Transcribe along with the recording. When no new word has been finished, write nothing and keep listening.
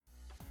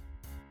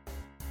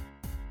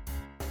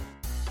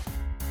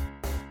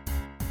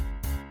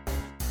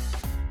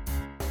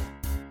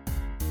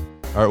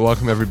All right,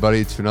 welcome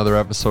everybody to another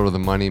episode of the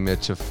Money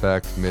Mitch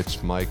Effect,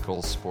 Mitch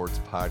Michael Sports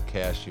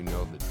Podcast. You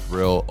know the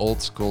drill,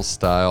 old school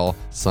style,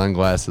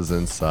 sunglasses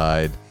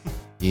inside.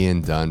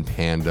 Ean Dunn,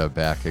 Panda,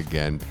 back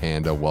again.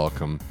 Panda,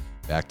 welcome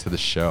back to the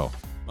show.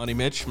 Money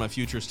Mitch, my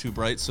future's too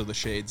bright, so the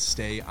shades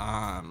stay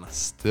on.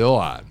 Still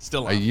on.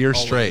 Still on. A year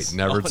Always. straight.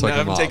 Never took them off.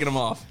 Haven't taken them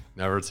off.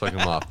 Never took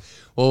them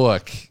off. Well,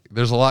 look,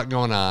 there's a lot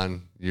going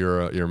on.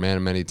 You're a man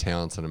of many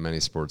talents and a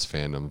many sports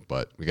fandom,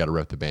 but we got to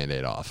rip the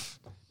Band-Aid off.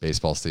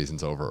 Baseball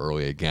season's over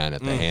early again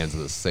at the hands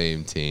of the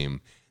same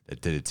team that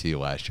did it to you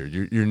last year.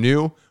 You're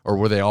new, or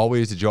were they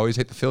always? Did you always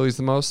hate the Phillies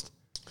the most?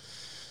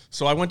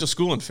 So I went to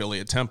school in Philly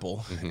at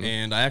Temple,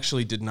 and I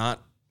actually did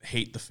not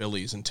hate the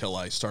Phillies until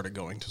I started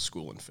going to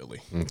school in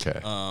Philly.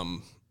 Okay.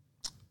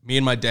 Me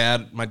and my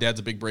dad's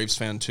a big Braves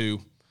fan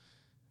too.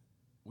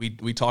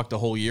 We talked the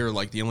whole year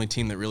like the only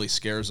team that really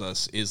scares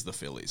us is the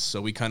Phillies. So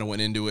we kind of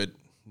went into it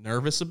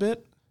nervous a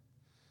bit.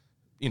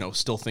 You know,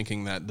 still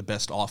thinking that the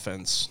best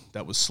offense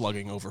that was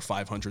slugging over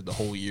 500 the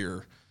whole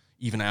year,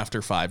 even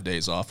after 5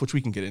 days off, which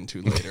we can get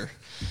into later,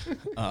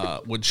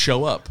 would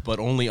show up. But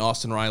only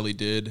Austin Riley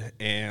did.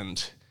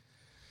 And,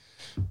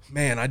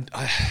 man,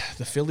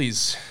 the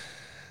Phillies,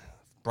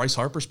 Bryce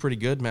Harper's pretty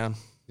good, man.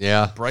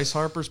 Yeah. Bryce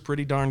Harper's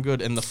pretty darn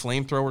good. And the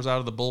flamethrowers out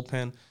of the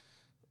bullpen.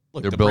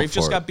 Look, They're the built Braves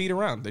just for got it. beat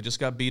around. They just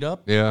got beat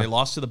up. Yeah. They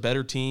lost to the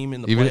better team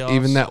in the playoffs.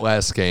 Even that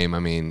last game, I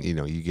mean, you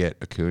know, you get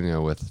Acuna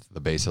with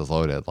the bases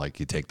loaded, like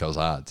you take those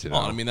odds, you know.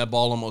 Oh, I mean, that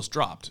ball almost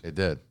dropped. It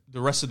did.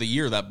 The rest of the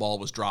year, that ball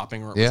was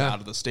dropping or it was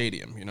out of the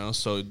stadium, you know?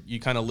 So you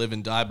kind of live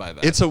and die by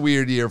that. It's a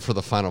weird year for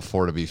the Final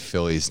Four to be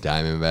Phillies,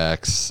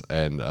 Diamondbacks,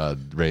 and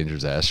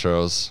Rangers,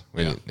 Astros. I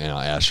mean, you know,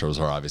 Astros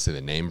are obviously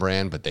the name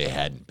brand, but they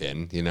hadn't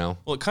been, you know?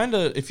 Well, it kind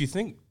of, if you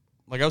think,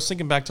 like I was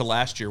thinking back to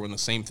last year when the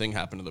same thing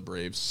happened to the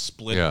Braves.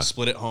 Split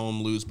at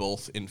home, lose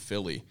both in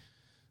Philly.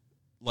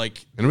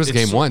 Like, and it was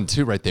game one,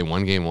 too, right? They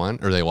won game one,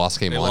 or they lost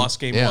game one? They lost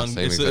game one.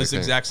 It's the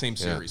exact same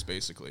thing. series,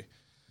 basically.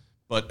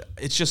 But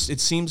it's just, it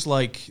seems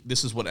like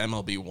this is what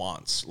MLB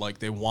wants. Like,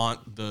 they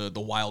want the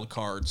wild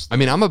cards. I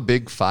mean, I'm a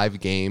big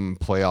 5-game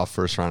playoff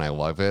first round. I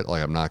love it.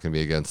 Like, I'm not going to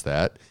be against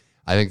that.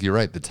 I think you're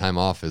right. The time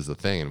off is the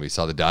thing. And we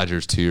saw the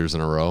Dodgers 2 years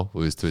in a row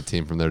lose to a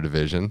team from their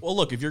division. Well,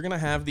 look, if you're going to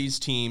have these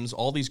teams,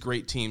 all these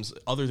great teams,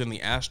 other than the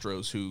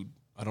Astros, who,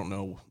 I don't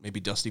know, maybe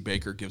Dusty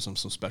Baker gives them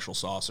some special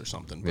sauce or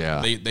something. But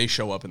yeah. They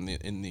show up in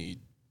the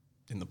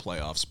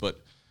playoffs.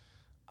 But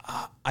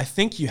I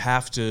think you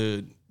got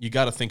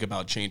to think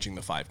about changing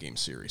the 5-game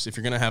series. If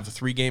you're going to have a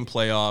 3-game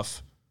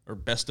playoff or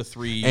best of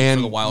 3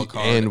 for the wild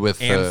card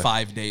and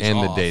 5 days and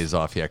off. the days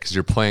off, yeah, because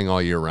you're playing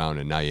all year round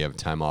and now you have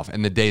time off.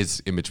 And the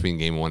days in between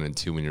game 1 and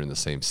 2 when you're in the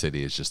same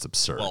city is just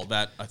absurd. Well,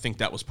 I think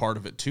that was part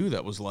of it too.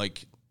 That was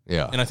like,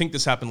 yeah. And I think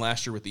this happened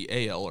last year with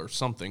the AL or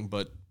something,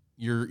 but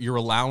you're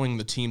allowing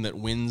the team that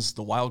wins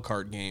the wild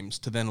card games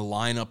to then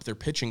line up their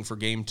pitching for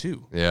game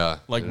 2. Yeah.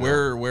 Like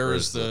where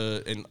is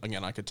the and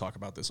again I could talk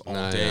about this all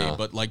day,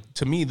 but like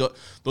to me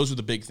those are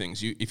the big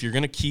things. If you're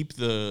gonna keep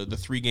the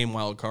 3-game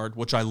wild card,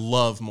 which I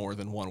love more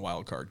than one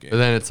wild card game. But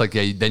then it's like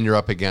then you're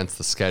up against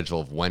the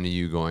schedule of when are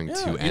you going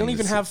to end. You don't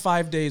even have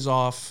 5 days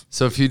off.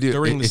 So if you do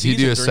during the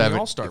season, during the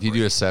All-Star if you do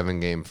a break.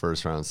 7-game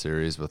first round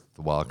series with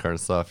the wild card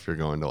stuff, you're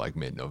going to like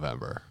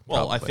mid-November.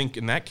 Well, probably. I think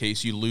in that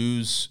case you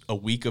lose a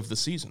week of the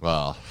season.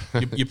 Well,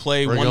 you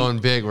play we're one. going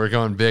big. We're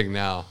going big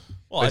now.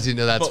 Well, Because you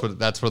know that's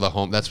where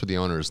the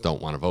owners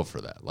don't want to vote for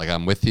that. Like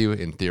I'm with you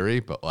in theory,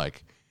 but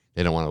like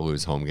they don't want to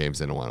lose home games.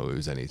 They don't want to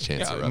lose any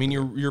chance. Yeah, I mean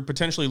you're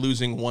potentially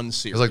losing one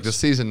series. It's like the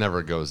season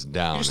never goes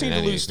down. You just need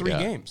to lose 3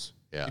 games.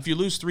 Yeah. If you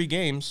lose 3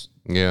 games,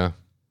 yeah.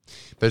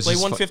 But it's play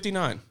just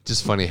 159.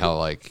 Just funny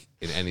how you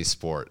any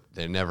sport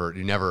you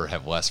never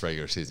have less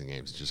regular season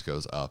games. It just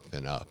goes up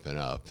and up and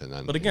up and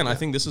then. But again, I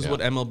think this is what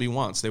MLB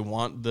wants. They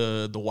want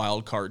the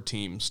wild card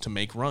teams to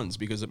make runs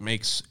because it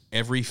makes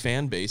every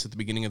fan base at the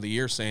beginning of the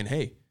year saying,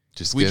 "Hey,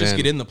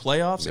 get in the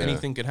playoffs,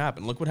 anything could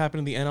happen." Look what happened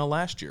in the NL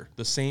last year.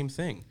 The same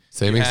thing.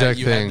 You had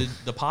thing.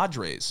 The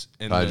Padres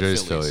and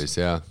the Phillies.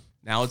 Yeah.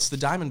 Now it's the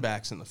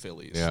Diamondbacks and the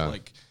Phillies. Yeah.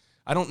 Like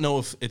I don't know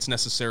if it's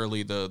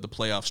necessarily the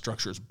playoff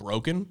structure is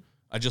broken.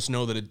 I just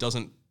know that it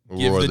doesn't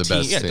give the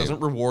team. Yeah, it doesn't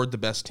reward the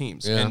best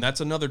teams. Yeah. And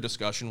that's another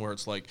discussion where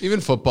it's like even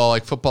football,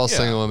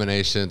 single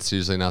elimination, it's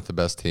usually not the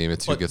best team.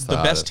 It's who gets the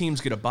best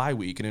teams get a bye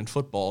week, and in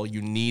football,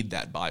 you need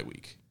that bye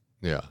week.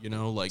 Yeah. You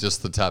know, like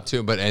just the top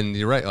 2. And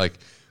you're right, like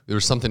there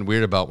was something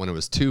weird about when it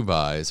was 2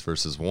 byes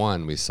versus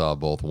 1. We saw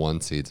both 1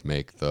 seeds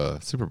make the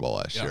Super Bowl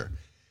last year.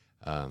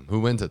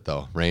 Who wins it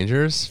though?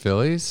 Rangers,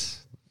 Phillies?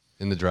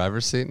 In the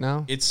driver's seat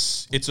now?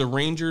 It's a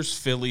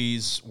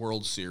Rangers-Phillies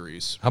World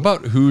Series. How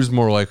about who's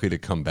more likely to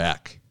come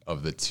back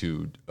of the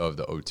 0-2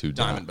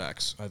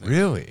 Diamondbacks, I think.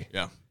 Really?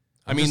 Yeah.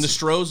 I mean, the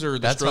Stros are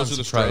the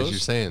Stros. You're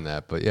saying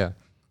that, but yeah.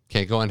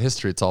 Can't go on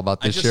history. It's all about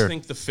this year. I just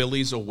think the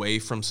Phillies away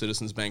from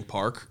Citizens Bank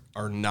Park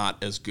are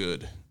not as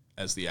good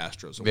as the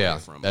Astros away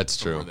from that's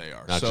true. where they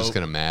are. Not just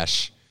going to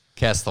mash.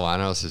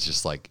 Castellanos is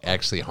just like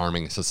actually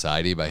harming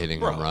society by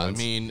hitting home runs.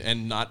 I mean,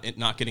 and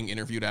not getting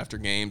interviewed after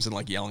games and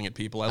like yelling at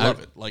people. I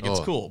love it. Like it's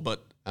cool,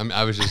 but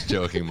I was just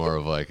joking more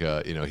of like,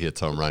 he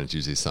hits home run. It's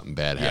usually something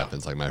bad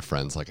happens. Like my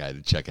friends, like I had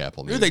to check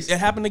Apple News. Dude, it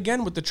happened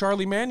again with the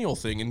Charlie Manuel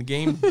thing in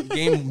game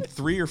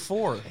 3 or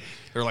 4.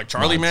 They're like,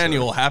 Charlie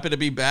Manuel, happy to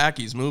be back.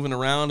 He's moving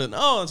around, and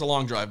it's a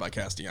long drive by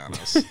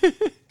Castellanos.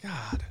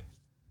 God,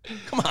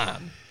 come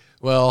on.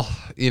 Well,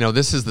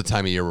 this is the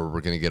time of year where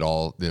we're going to get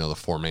all, the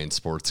 4 main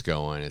sports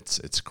going.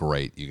 It's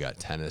great. You got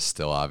tennis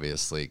still,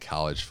 obviously,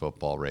 college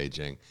football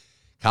raging.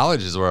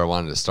 College is where I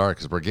wanted to start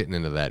because we're getting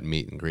into that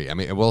meet and greet. I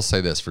mean, I will say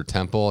this for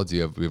Temple. We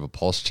have a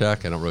pulse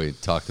check? I don't really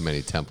talk to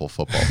many Temple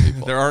football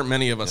people. There aren't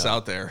many of us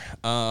out there.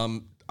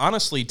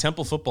 Honestly,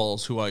 Temple football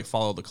is who I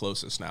follow the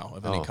closest now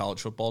of any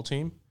college football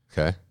team.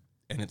 Okay.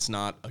 And it's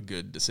not a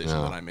good decision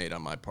that I made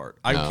on my part.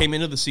 I came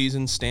into the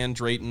season, Stan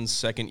Drayton's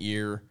second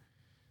year.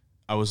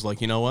 I was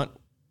like, you know what?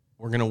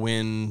 We're going to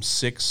win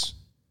 6,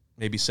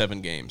 maybe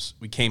 7 games.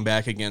 We came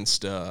back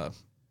against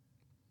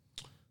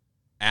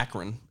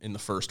Akron in the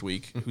first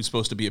week, who's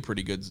supposed to be a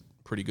pretty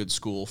good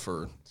school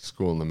for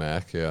school in the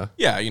MAC, yeah.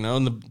 Yeah,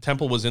 and the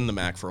Temple was in the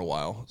MAC for a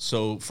while.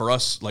 So for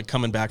us, like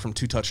coming back from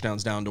 2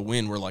 touchdowns down to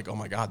win, we're like, oh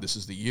my God, this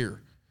is the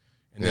year.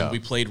 And then we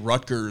played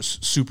Rutgers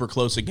super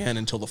close again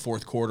until the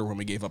fourth quarter when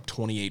we gave up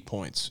 28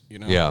 points,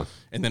 Yeah.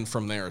 And then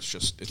from there,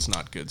 it's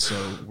not good. So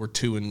we're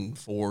 2-4,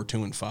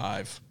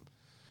 2-5.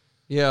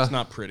 Yeah. It's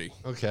not pretty.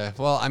 Okay.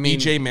 Well, I mean,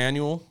 EJ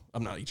Manuel.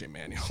 I'm not EJ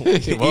Manuel.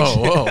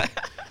 whoa.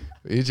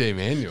 EJ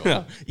Manuel.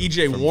 Yeah.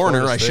 EJ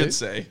Warner, I should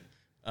say,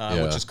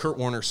 which is Kurt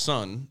Warner's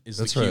son, is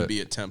the QB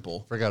at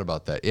Temple. Forgot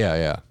about that.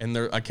 Yeah. And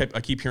I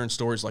keep hearing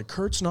stories like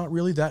Kurt's not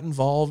really that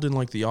involved in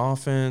like the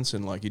offense,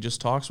 and like he just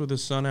talks with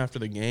his son after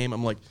the game.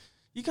 I'm like,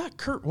 you got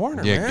Kurt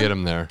Warner, man. Get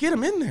him there. Get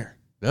him in there.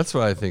 That's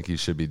what I think he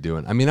should be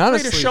doing. I mean,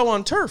 honestly, create a show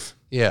on turf.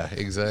 Yeah,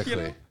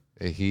 exactly.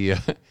 He.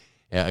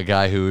 A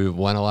guy who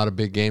won a lot of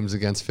big games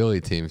against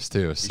Philly teams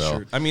too. So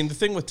sure. I mean, the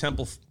thing with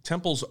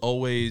Temple's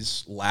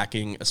always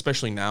lacking,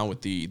 especially now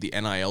with the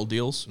NIL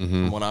deals.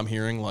 From what I'm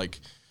hearing,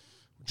 like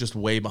just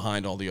way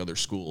behind all the other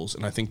schools,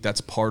 and I think that's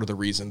part of the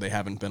reason they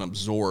haven't been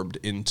absorbed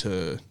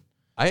into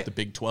the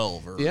Big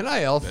 12 or the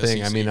NIL thing.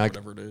 SEC, I mean,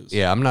 whatever it is.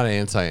 Yeah, I'm not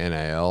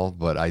anti-NIL,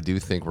 but I do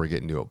think we're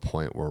getting to a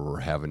point where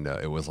we're having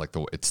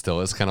to. It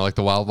still is kind of like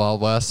the Wild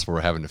Wild West. Where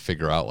we're having to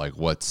figure out like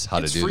how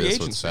to do this.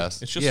 What's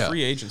best. It's just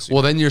free agency.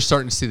 Well, then you're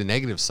starting to see the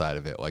negative side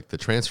of it, like the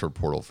transfer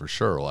portal for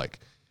sure. Like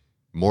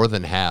more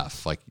than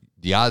half, like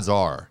the odds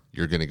are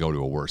you're going to go to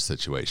a worse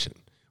situation.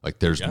 Like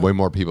there's way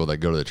more people that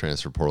go to the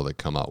transfer portal that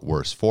come out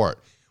worse for it,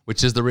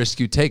 which is the risk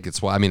you take. It's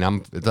why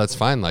that's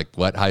fine. Like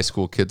let high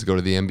school kids go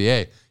to the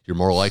NBA. You're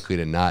more likely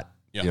to not.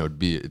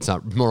 It's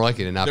not more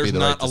likely to not be the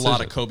right decision. There's not a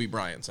lot of Kobe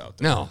Bryants out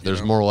there. No,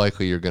 there's more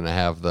likely you're going to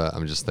have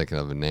I'm just thinking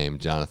of a name,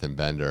 Jonathan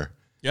Bender.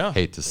 Yeah.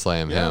 Hate to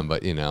slam him,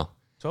 but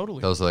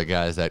totally. Those are the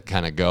guys that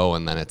kind of go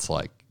and then it's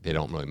like they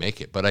don't really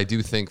make it. But I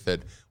do think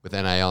that with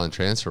NIL and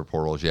transfer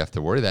portals, you have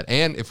to worry that.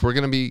 And if we're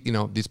going to be,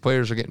 these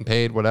players are getting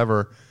paid,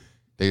 whatever,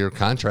 your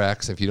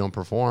contracts, if you don't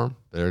perform,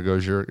 there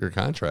goes your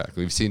contract.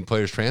 We've seen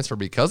players transfer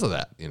because of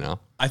that,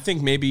 I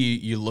think maybe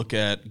you look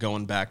at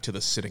going back to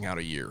the sitting out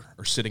a year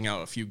or sitting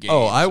out a few games.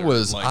 Oh, I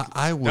was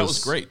that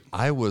was great.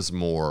 I was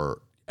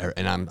more,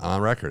 and I'm on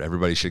record,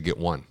 everybody should get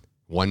one,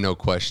 no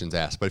questions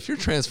asked. But if you're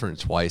transferring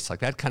twice,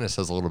 like that kind of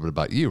says a little bit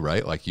about you,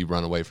 right? Like you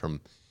run away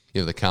from,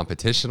 the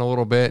competition a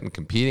little bit and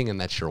competing,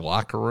 and that's your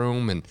locker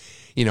room. And,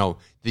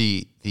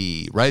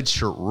 the red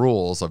shirt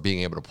rules of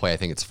being able to play, I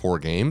think it's 4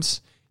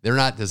 games. They're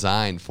not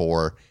designed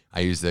for, I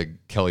use the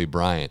Kelly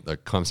Bryant, the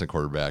Clemson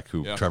quarterback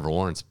who Trevor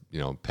Lawrence,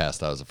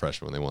 passed out as a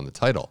freshman when they won the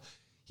title.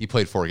 He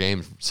played 4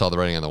 games, saw the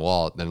writing on the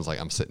wall, then was like,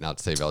 I'm sitting out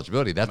to save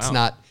eligibility. That's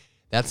not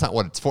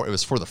what it's for. It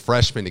was for the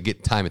freshmen to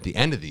get time at the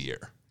end of the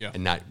year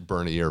and not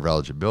burn a year of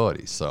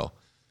eligibility. So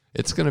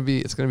it's gonna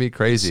be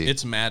crazy.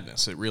 It's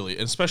madness. It really,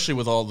 especially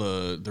with all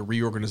the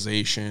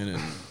reorganization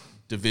and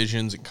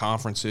divisions and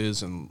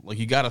conferences, and like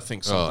you got to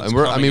think something's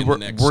we're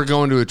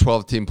going to a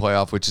 12-team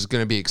playoff, which is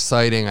going to be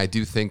exciting. I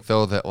do think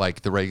though that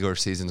like the regular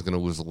season is going to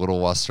lose a little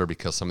luster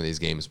because some of these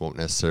games won't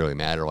necessarily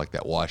matter. Like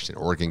that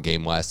Washington Oregon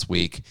game last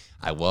week,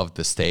 I love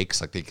the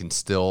stakes. Like they can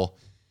still.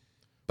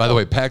 By the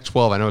way,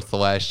 Pac-12. I know it's the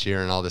last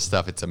year and all this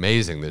stuff. It's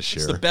amazing this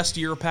year. It's the best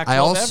year of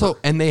Pac-12 ever.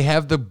 And they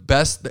have the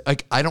best.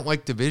 Like I don't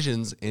like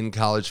divisions in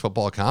college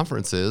football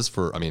conferences.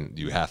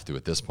 You have to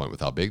at this point with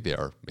how big they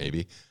are,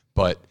 maybe,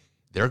 but.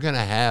 They're going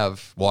to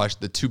watch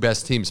the 2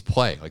 best teams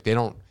play. Like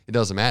it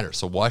doesn't matter.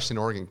 So Washington,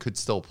 Oregon could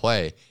still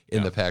play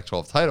in the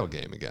Pac-12 title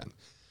game again.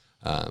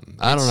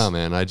 I don't know,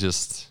 man.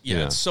 It's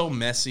so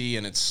messy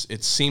and it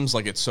seems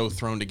like it's so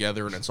thrown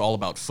together and it's all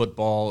about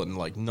football and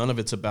like none of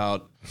it's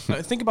about.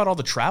 Think about all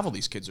the travel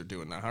these kids are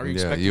doing now. How are you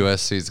expecting?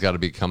 USC's got to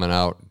be coming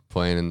out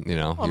playing in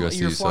USC.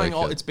 You're flying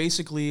it's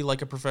basically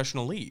like a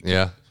professional league.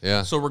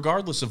 Yeah. So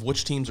regardless of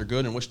which teams are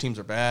good and which teams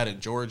are bad, and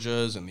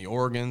Georgia's and the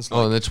Oregons.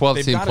 And the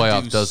 12-team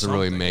playoff doesn't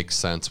really make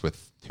sense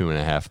with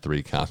 2.5,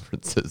 3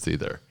 conferences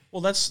either.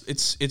 Well,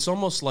 it's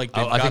almost like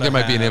I think there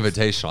might be an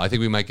invitational. I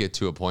think we might get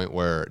to a point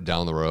where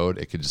down the road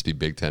it could just be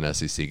Big Ten,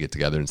 SEC get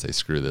together and say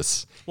screw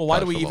this. Well, why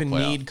do we even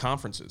need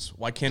conferences?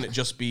 Why can't it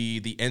just be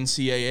the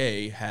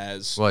NCAA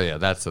has? Well, yeah,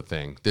 that's the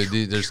thing.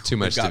 There's too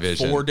much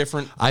division. 4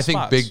 different. I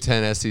think Big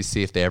Ten,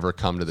 SEC, if they ever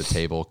come to the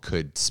table,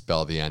 could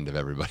spell the end of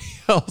everybody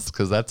else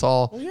because that's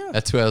all. Well, yeah.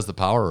 That's who has the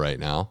power right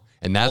now,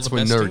 and that's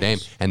when Notre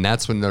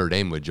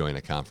Dame would join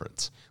a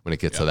conference when it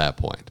gets to that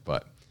point,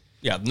 but.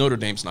 Yeah, Notre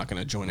Dame's not going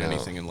to join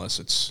anything unless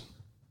it's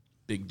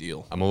big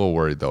deal. I'm a little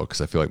worried, though, because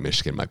I feel like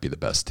Michigan might be the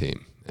best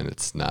team, and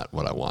it's not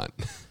what I want.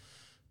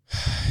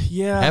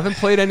 Yeah. I haven't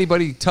played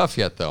anybody tough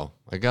yet, though.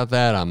 I got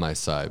that on my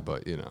side,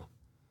 but,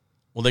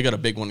 Well, they got a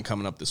big one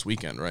coming up this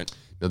weekend, right?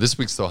 No, this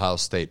week's the Ohio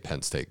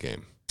State-Penn State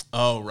game.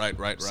 Oh,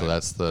 right. So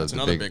that's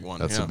another big one.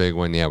 That's a big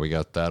one. Yeah, we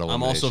got that.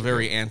 I'm also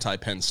very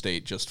anti-Penn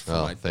State just for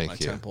my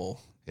Temple.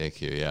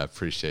 Thank you. Yeah, I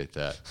appreciate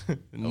that.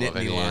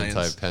 Nittany Lions.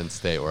 Anti-Penn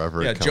State,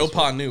 wherever it comes Joe from.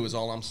 Pa knew is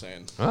all I'm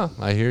saying. Well,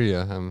 I hear you.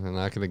 I'm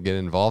not going to get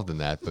involved in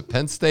that. But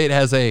Penn State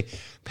has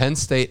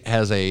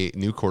a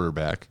new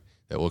quarterback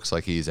that looks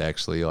like he's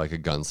actually like a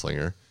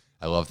gunslinger.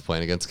 I loved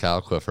playing against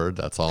Kyle Clifford.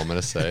 That's all I'm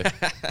going to say.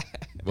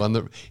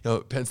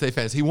 Penn State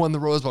fans, he won the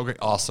Rose Bowl. Great.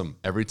 Awesome.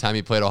 Every time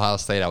he played Ohio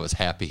State, I was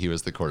happy he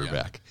was the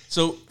quarterback. Yeah.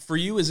 So for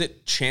you, is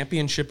it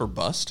championship or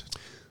bust?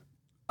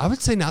 I would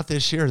say not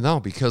this year, no,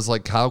 because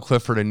like Kyle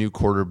Clifford, a new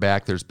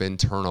quarterback, there's been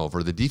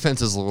turnover. The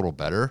defense is a little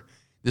better.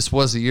 This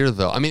was a year,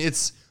 though. I mean,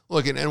 it's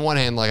look. In one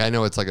hand, like I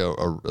know it's like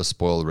a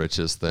spoiled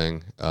riches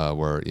thing,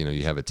 where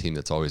you have a team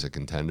that's always a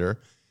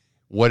contender.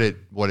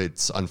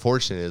 It's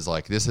unfortunate is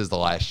like this is the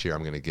last year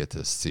I'm going to get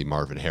to see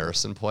Marvin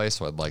Harrison play,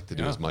 so I'd like to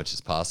do as much as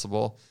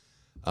possible.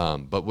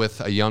 But with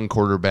a young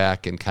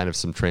quarterback and kind of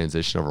some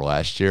transition over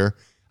last year,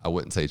 I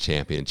wouldn't say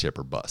championship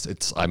or bust.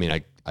 I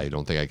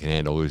don't think I can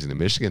handle losing to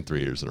Michigan 3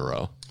 years in a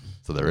row.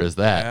 So there is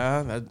that.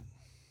 Yeah,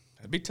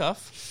 that'd be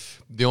tough.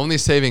 The only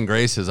saving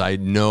grace is I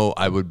know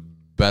I would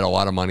bet a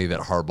lot of money that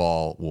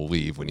Harbaugh will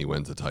leave when he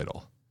wins the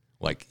title.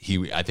 Like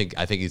I think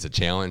he's a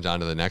challenge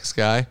onto the next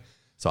guy.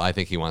 So I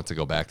think he wants to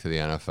go back to the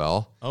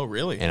NFL. Oh,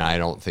 really? And I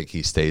don't think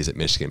he stays at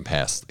Michigan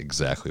past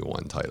exactly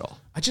one title.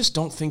 I just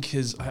don't think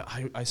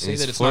I say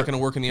that it's not going to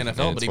work in the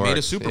NFL, but he made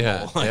a Super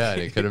Bowl. Yeah,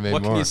 he could have made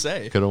what more. What can you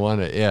say? Could have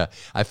won it, yeah.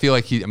 I feel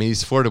like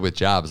he's flirted with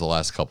jobs the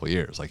last couple of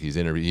years. Like he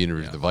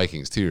interviewed the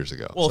Vikings 2 years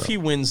ago. Well, if he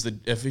wins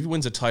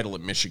a title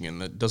at Michigan,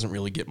 that doesn't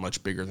really get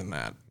much bigger than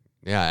that.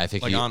 Yeah, I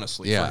think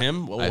honestly, for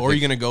him, or are you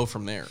going to go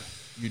from there?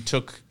 You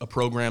took a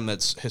program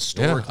that's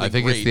historically I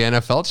think great. It's the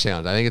NFL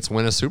challenge. I think it's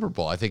win a Super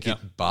Bowl. I think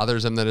it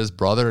bothers him that his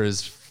brother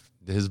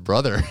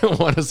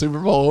won a Super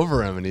Bowl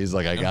over him, and he's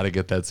like, I got to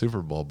get that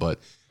Super Bowl. But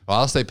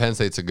Ohio State, Penn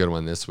State's a good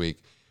one this week.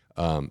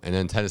 And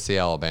then Tennessee,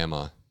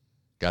 Alabama.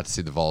 Got to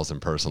see the Vols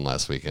in person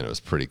last weekend. It was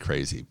pretty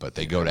crazy. But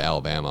they go to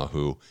Alabama,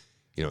 who,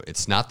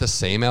 it's not the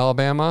same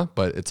Alabama,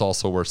 but it's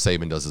also where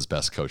Saban does his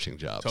best coaching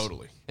jobs.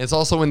 Totally. And it's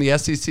also when the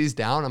SEC's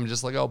down, I'm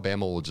just like,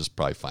 Bama will just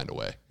probably find a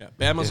way. Yeah,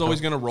 Bama's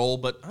always going to roll,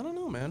 but I don't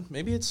know, man.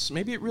 Maybe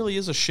it really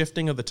is a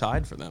shifting of the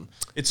tide for them.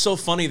 It's so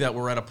funny that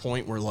we're at a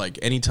point where, like,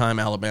 anytime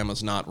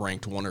Alabama's not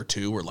ranked 1 or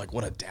 2, we're like,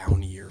 what a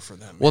down year for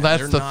them. Well,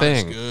 that's the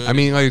thing. I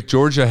mean, like,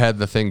 Georgia had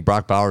the thing,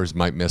 Brock Bowers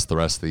might miss the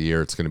rest of the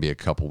year. It's going to be a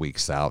couple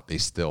weeks out. They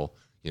still,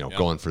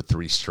 going for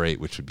 3 straight,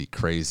 which would be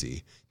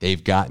crazy.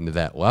 They've gotten to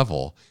that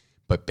level.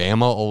 But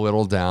Bama a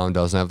little down,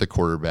 doesn't have the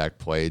quarterback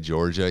play.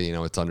 Georgia,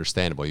 it's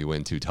understandable. You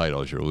win 2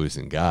 titles, you're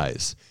losing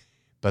guys.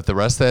 But the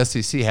rest of the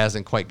SEC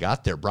hasn't quite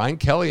got there. Brian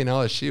Kelly and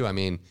LSU, I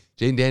mean,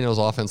 Jaden Daniels'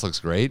 offense looks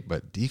great,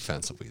 but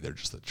defensively, they're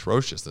just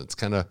atrocious. And it's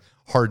kind of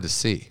hard to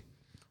see.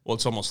 Well,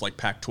 it's almost like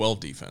Pac-12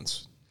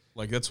 defense.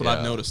 Like, that's what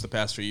I've noticed the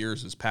past few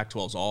years is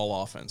Pac-12's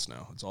all offense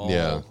now. It's all,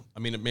 I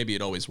mean, maybe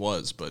it always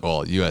was, but.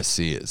 Well,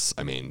 USC is,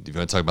 I mean, if you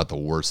want to talk about the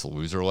worst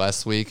loser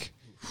last week,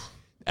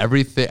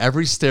 every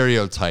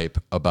stereotype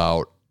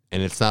about,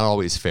 and it's not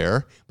always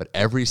fair, but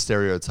every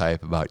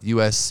stereotype about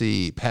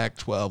USC,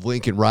 Pac-12,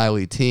 Lincoln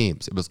Riley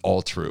teams, it was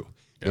all true.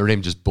 Notre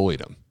Dame just bullied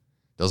them.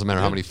 Doesn't matter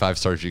how many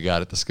 5-stars you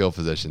got at the skill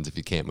positions if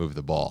you can't move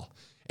the ball.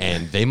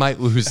 And they might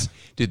lose,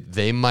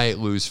 they might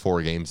lose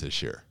 4 games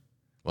this year.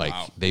 Like,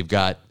 they've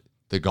got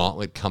the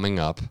gauntlet coming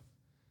up.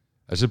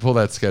 I should pull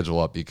that schedule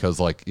up because,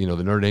 like, the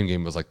Notre Dame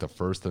game was like the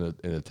first in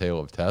a tale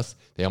of tests.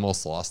 They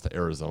almost lost to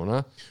Arizona.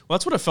 Well,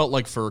 that's what it felt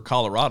like for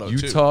Colorado,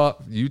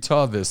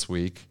 Utah this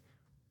week,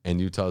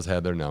 and Utah's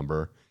had their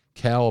number.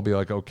 Cal will be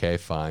like, okay,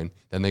 fine.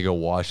 Then they go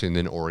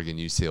Washington, Oregon,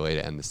 UCLA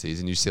to end the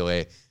season.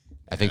 UCLA,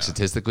 I think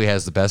statistically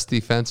has the best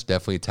defense,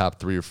 definitely top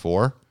 3 or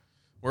 4.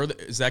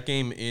 Is that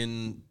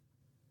game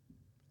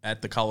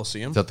at the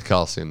Coliseum? It's at the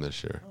Coliseum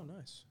this year. Oh,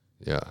 nice.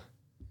 Yeah.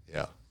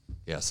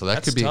 So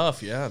that could be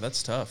tough. Yeah,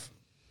 that's tough.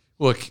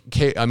 Look,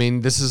 I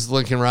mean, this is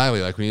Lincoln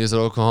Riley. Like when he was at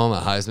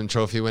Oklahoma, Heisman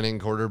Trophy winning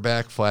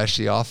quarterback,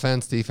 flashy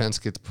offense, defense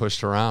gets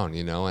pushed around,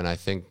 and I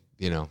think,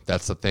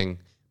 that's the thing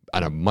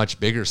on a much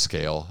bigger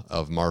scale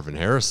of Marvin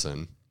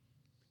Harrison.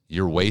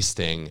 You're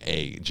wasting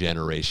a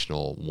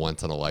generational,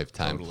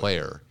 once-in-a-lifetime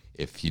player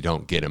if you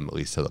don't get him at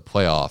least to the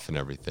playoff and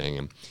everything.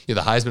 And the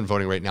Heisman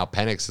voting right now,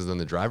 Penix is in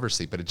the driver's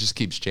seat, but it just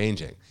keeps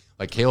changing.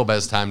 Like Caleb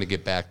has time to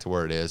get back to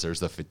where it is. There's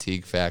the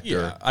fatigue factor.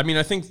 Yeah, I mean,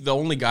 I think the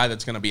only guy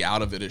that's going to be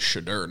out of it is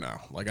Shedeur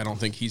now. Like, I don't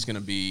think he's going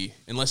to be,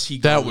 unless he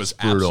goes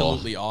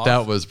absolutely off.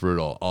 That was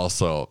brutal.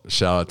 Also,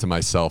 shout out to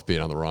myself being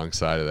on the wrong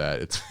side of that.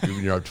 It's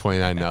when you're up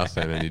 29-0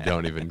 and you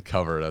don't even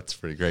cover. That's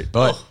pretty great.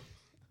 But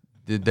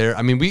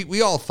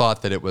we all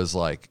thought that it was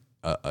like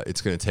it's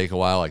going to take a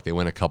while. Like they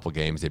win a couple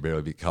games, they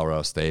barely beat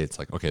Colorado State. It's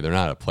like, okay, they're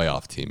not a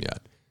playoff team yet.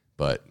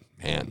 But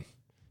man,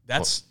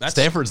 that's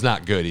Stanford's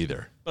not good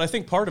either. But I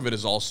think part of it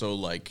is also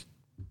like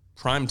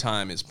prime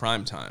time is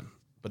prime time,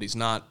 but he's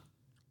not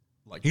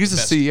like he's a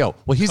CEO.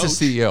 Well, he's coach. A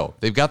CEO.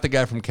 They've got the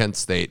guy from Kent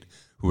State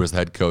who was the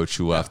head coach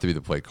who left to be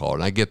the play caller,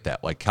 and I get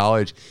that. Like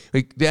college,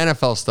 like the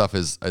NFL stuff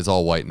is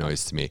all white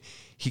noise to me.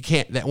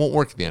 That won't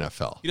work in the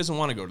NFL. He doesn't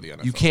want to go to the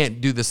NFL. You can't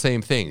do the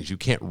same things. You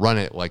can't run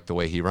it like the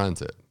way he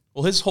runs it.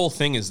 Well, his whole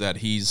thing is that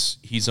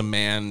he's a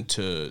man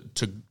to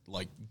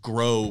like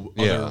grow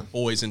other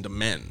boys into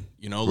men,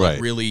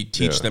 like really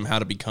teach them how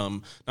to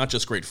become not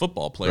just great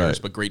football players,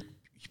 but great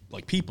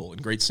like people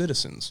and great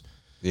citizens.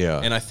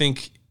 Yeah. And I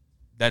think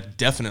that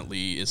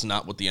definitely is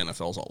not what the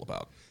NFL is all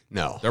about.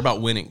 No. They're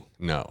about winning.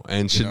 No.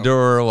 And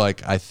Shedeur,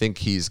 like, I think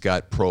he's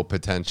got pro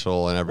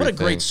potential and everything.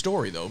 What a great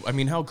story, though. I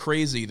mean, how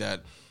crazy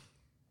that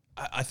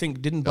I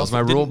think didn't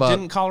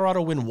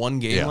Colorado win one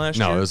game last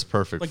year? No, it was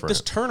perfect for this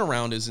him.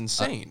 turnaround is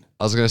insane.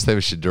 I was going to say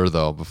with Shedeur,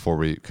 though, before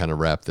we kind of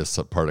wrap this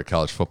part of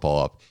college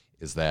football up,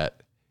 is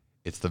that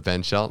it's the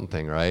Ben Shelton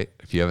thing, right?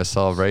 If you have a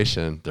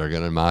celebration, they're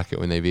going to mock it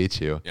when they beat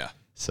you. Yeah.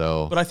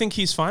 So, but I think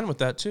he's fine with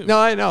that, too. No,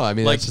 I know. I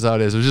mean, that's just how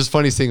it is. It was just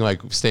funny seeing,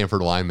 like,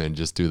 Stanford linemen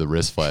just do the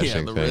wrist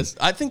flashing thing. Wrist.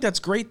 I think that's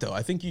great, though.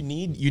 I think you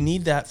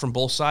need that from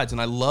both sides, and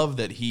I love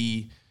that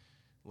he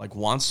like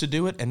wants to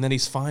do it, and then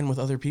he's fine with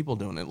other people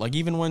doing it. Like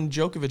even when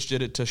Djokovic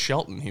did it to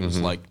Shelton, he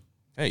was like,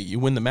 "Hey, you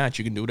win the match,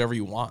 you can do whatever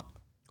you want."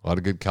 A lot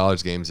of good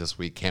college games this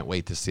week. Can't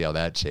wait to see how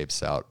that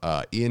shapes out.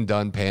 Ean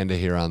Dunn, Panda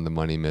here on the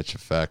Money Mitch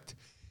Effect.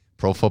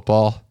 Pro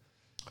football.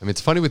 I mean,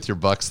 it's funny with your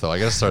Bucks though. I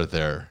got to start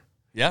there.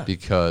 Yeah.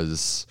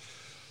 Because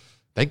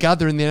thank God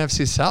they're in the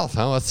NFC South.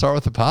 Huh? Let's start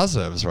with the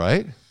positives,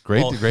 right?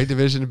 Great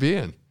division to be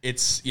in.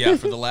 It's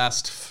for the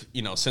last,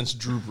 since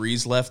Drew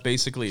Brees left,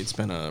 basically, it's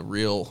been a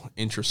real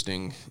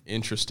interesting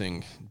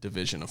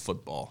division of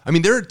football. I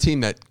mean, they're a team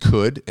that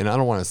could, and I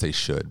don't want to say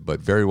should, but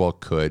very well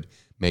could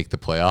make the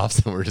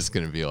playoffs, and we're just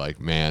going to be like,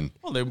 man.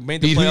 Well, they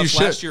made the playoffs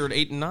last year at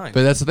 8-9.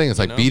 But that's the thing. It's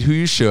like beat who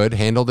you should,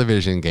 handle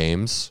division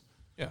games,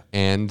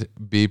 and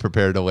be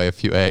prepared to lay a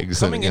few eggs.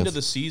 Coming into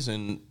the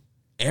season,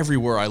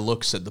 everywhere I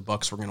looked said the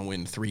Bucs were going to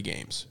win 3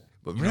 games.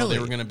 But really, they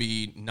were going to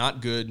be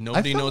not good.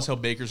 Nobody knows how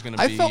Baker's going to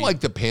be. I felt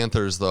like the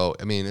Panthers, though.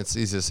 I mean, it's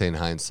easy to say in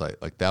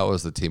hindsight. Like that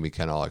was the team we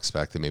kind of all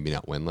expected, maybe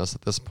not winless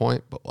at this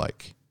point, but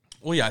like.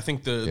 Well, yeah, I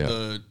think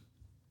the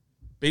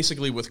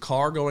basically with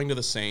Carr going to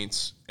the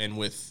Saints and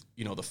with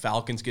the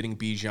Falcons getting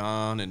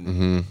Bijan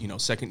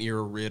and second year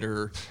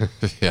Ritter,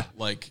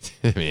 like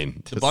I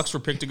mean the Bucs were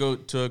picked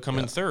to come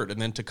in third,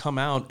 and then to come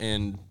out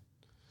and.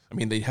 I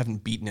mean, they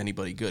haven't beaten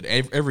anybody good.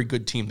 Every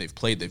good team they've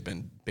played,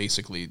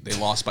 they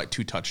lost by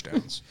 2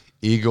 touchdowns.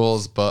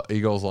 Eagles,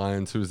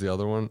 Lions. Who's the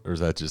other one, or is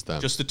that just them?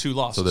 Just the 2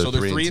 losses. So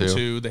they're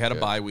 3-2. They had a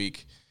bye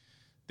week.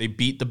 They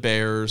beat the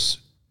Bears.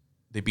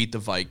 They beat the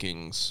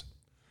Vikings.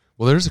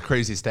 Well, there's a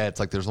crazy stat. It's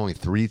like there's only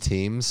 3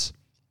 teams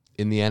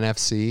in the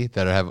NFC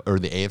that have, or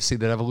the AFC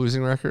that have a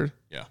losing record.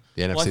 Yeah,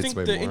 the NFC. I think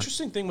the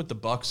interesting thing with the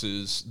Bucs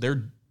is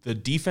the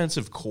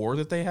defensive core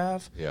that they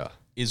have.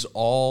 Is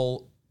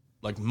all.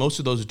 Like, most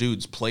of those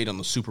dudes played on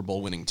the Super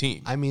Bowl winning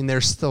team. I mean,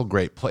 they're still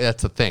great.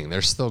 That's the thing.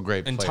 They're still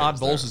great and players. And Todd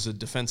Bowles is a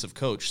defensive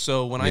coach.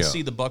 So when I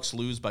see the Bucs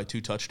lose by 2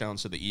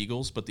 touchdowns to the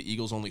Eagles, but the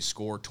Eagles only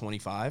score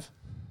 25,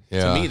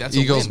 to me, that's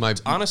a win.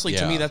 Honestly,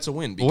 to me, that's a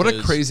win. What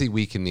a crazy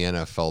week in the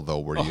NFL, though,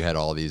 where you had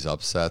all these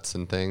upsets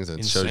and things. And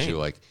it shows you,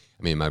 like,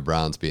 I mean, my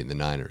Browns beating the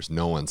Niners.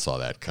 No one saw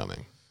that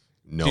coming.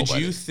 Nobody.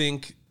 Did you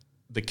think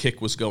the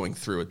kick was going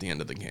through at the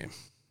end of the game?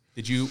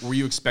 Were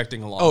you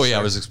expecting a loss? Oh, yeah,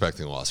 I was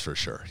expecting a loss for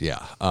sure.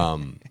 Yeah.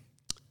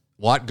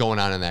 Lot going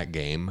on in that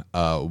game.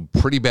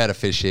 Pretty bad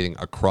officiating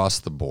across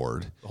the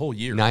board. The whole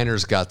year.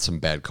 Niners got some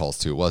bad calls,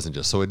 too. It wasn't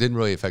just. So it didn't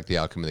really affect the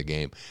outcome of the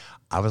game.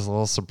 I was a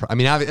little surprised. I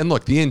mean, and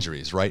look, the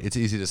injuries, right? It's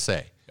easy to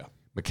say. Yeah.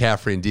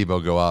 McCaffrey and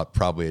Debo go out,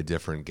 probably a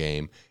different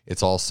game.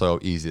 It's also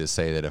easy to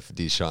say that if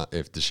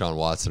Deshaun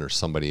Watson or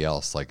somebody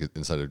else, like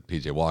instead of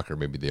P.J. Walker,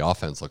 maybe the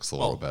offense looks a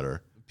little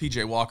better.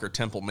 P.J. Walker,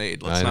 Temple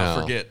made. Let's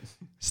not forget.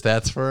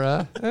 Stats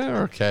for,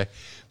 okay.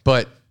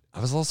 But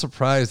I was a little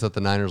surprised that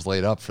the Niners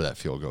laid up for that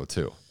field goal,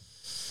 too.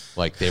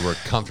 Like, they were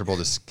comfortable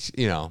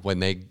to, when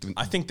they...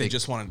 I think they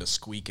just wanted to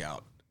squeak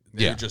out.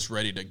 They were just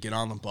ready to get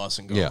on the bus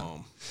and go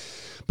home.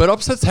 But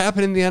upsets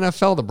happen in the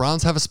NFL. The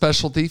Browns have a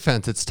special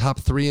defense. It's top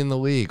 3 in the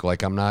league.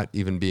 Like, I'm not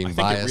even being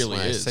biased when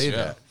I say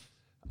that.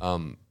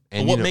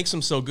 And what makes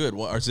them so good?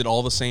 Is it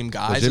all the same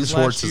guys? Jim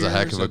Schwartz is a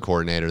heck of a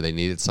coordinator. They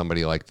needed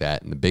somebody like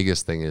that. And the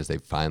biggest thing is they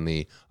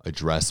finally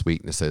addressed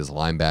weaknesses.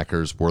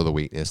 Linebackers were the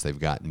weakness. They've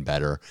gotten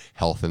better.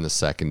 Health in the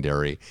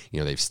secondary.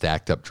 They've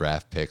stacked up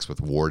draft picks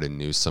with Ward and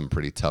Newsome,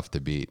 pretty tough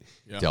to beat.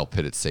 Yeah. Del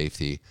Pitt at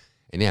safety.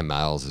 And yeah,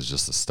 Miles is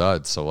just a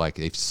stud. So like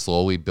they've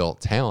slowly built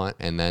talent.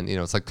 And then,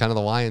 it's like kind of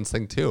the Lions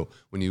thing too.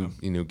 When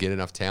you get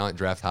enough talent,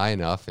 draft high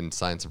enough, and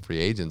sign some free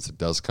agents, it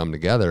does come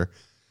together.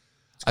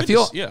 I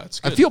feel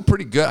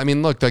pretty good. I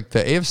mean, look, like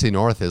the AFC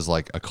North is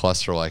like a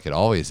cluster like it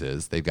always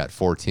is. They've got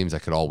 4 teams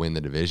that could all win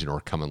the division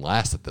or come in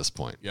last at this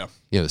point. Yeah.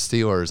 The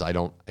Steelers, I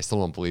still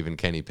don't believe in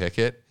Kenny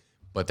Pickett,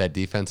 but that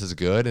defense is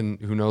good,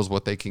 and who knows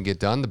what they can get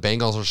done. The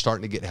Bengals are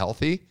starting to get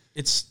healthy.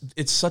 It's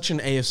such an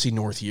AFC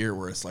North year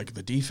where it's like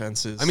the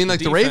defenses. I mean, like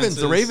the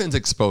Ravens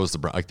exposed the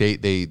Browns. Like they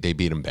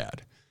beat them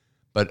bad.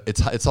 But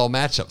it's all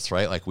matchups,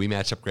 right? Like we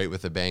match up great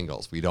with the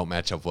Bengals. We don't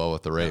match up well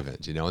with the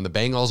Ravens, And the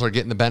Bengals are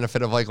getting the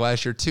benefit of like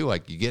last year too.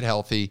 Like you get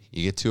healthy,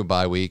 you get to a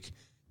bye week,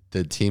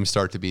 the teams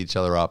start to beat each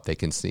other up. They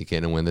can sneak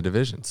in and win the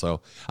division.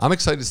 So I'm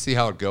excited to see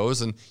how it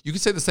goes. And you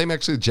could say the same.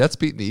 Actually, the Jets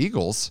beating the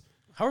Eagles.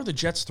 How are the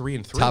Jets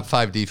 3-3? Top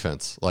 5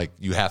 defense. Like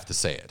you have to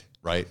say it,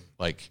 right?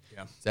 Like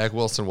Zach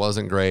Wilson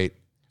wasn't great.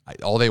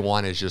 All they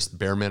want is just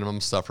bare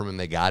minimum stuff from him.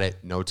 They got it.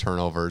 No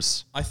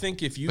turnovers. I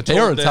think if you But they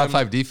are a top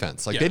 5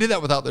 defense. Like they did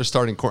that without their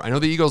starting core. I know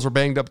the Eagles were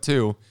banged up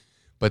too,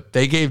 but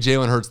they gave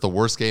Jalen Hurts the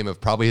worst game of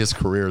probably his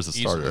career as a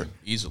starter.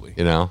 Easily.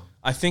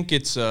 I think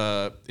it's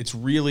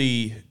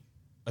really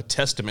a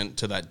testament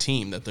to that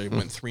team that they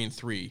went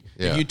 3-3.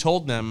 Yeah. If you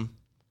told them,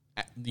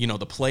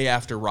 the play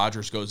after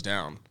Rodgers goes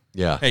down,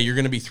 hey, you're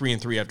going to be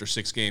 3-3 after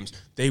 6 games,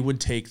 they would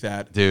take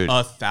that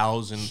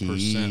 1,000%.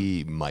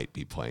 He might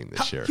be playing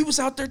this year. He was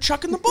out there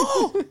chucking the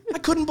ball. I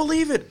couldn't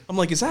believe it. I'm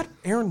like, is that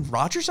Aaron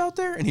Rodgers out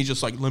there? And he's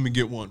just like, let me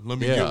get one. Let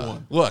me get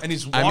one. Look, and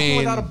he's walking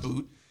without a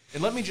boot.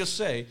 And let me just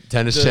say,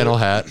 tennis channel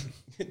hat.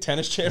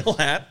 Tennis channel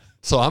hat.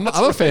 So I'm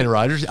a fan of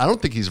Rodgers. I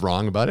don't think he's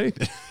wrong about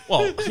anything.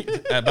 Well,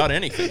 about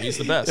anything. He's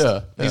the best.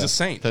 He's a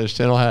saint. Tennis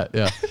channel hat,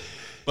 yeah.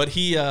 But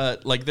he,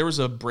 there was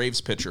a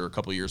Braves pitcher a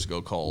couple of years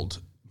ago called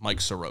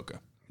Mike Soroka.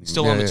 He's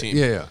still on the team.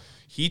 Yeah.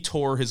 He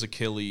tore his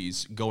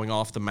Achilles going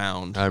off the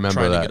mound trying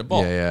to get a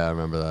ball. Yeah, I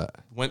remember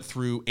that. Went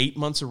through 8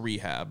 months of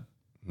rehab.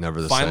 Never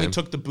the same. Finally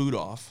took the boot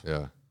off.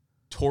 Yeah.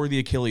 Tore the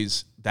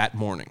Achilles that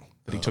morning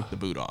that he took the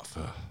boot off.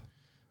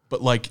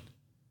 But like,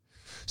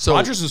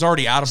 Rodgers is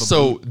already out of a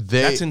boot.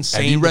 That's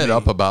insane. Have you read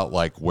up about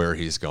like where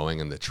he's going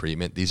in the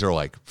treatment? These are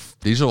like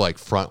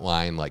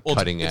frontline, like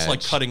cutting edge. It's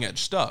like cutting edge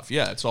stuff.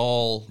 Yeah, it's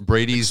all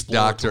Brady's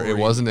doctor. It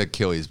wasn't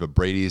Achilles, but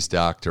Brady's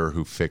doctor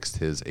who fixed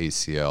his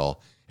ACL.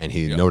 And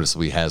he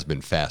noticeably has been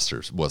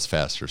was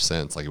faster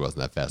since. Like he wasn't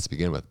that fast to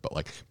begin with, but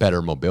like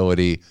better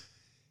mobility.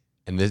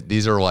 And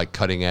these are like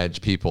cutting edge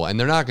people. And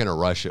they're not going to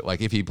rush it.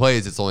 Like if he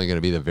plays, it's only going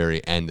to be the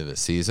very end of the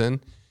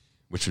season,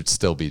 which would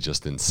still be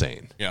just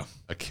insane. Yeah.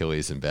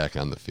 Achilles and back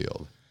on the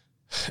field.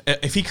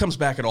 If he comes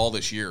back at all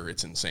this year,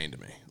 it's insane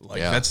to me. Like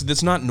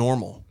that's not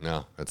normal.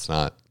 No, it's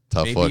not.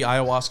 Tough Maybe look.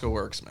 ayahuasca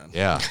works, man.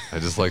 Yeah. I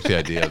just like the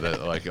idea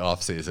that like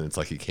off season, it's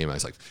like he came out,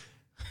 he's like,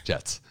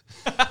 Jets.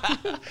 Came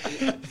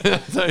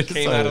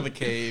out of the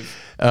cave.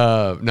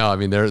 No, I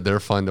mean they're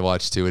fun to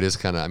watch too. It is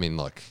kind of. I mean,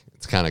 look,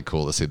 it's kind of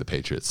cool to see the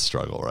Patriots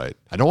struggle, right?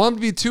 I don't want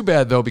them to be too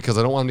bad though, because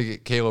I don't want them to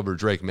get Caleb or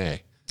Drake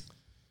May.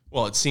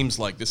 Well, it seems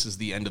like this is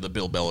the end of the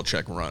Bill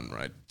Belichick run,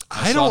 right?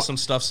 I saw some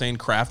stuff saying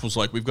Kraft was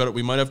like,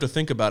 we might have to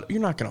think about it.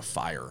 You're not going to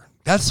fire.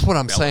 That's what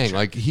I'm saying.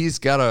 Like he's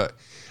got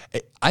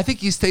to. I think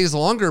he stays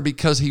longer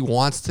because he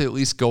wants to at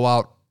least go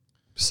out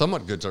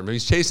somewhat good terms.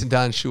 He's chasing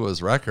Don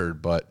Shua's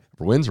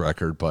wins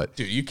record, but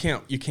dude, you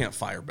can't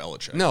fire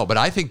Belichick. No, but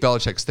I think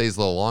Belichick stays a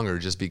little longer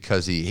just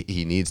because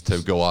he needs to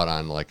go out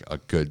on like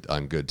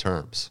on good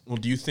terms. Well,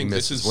 do you think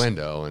this is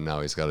window and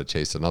now he's got to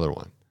chase another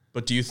one?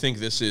 But do you think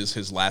this is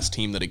his last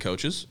team that he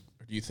coaches?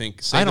 Or do you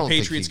think the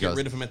Patriots get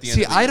rid of him at the end?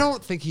 See, I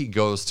don't think he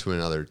goes to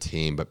another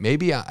team, but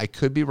maybe I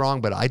could be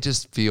wrong. But I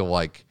just feel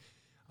like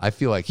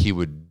he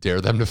would dare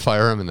them to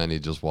fire him and then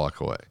he'd just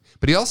walk away.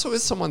 But he also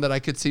is someone that I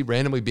could see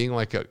randomly being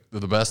like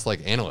the best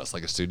like analyst,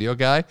 like a studio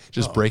guy,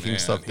 just breaking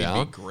stuff down.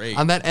 He'd be great.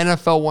 On that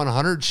NFL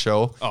 100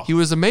 show, he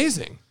was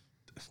amazing.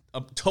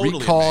 Totally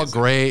recall, amazing.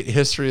 Great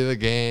history of the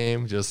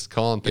game, just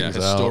calling things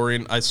out.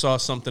 Historian. I saw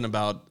something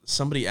about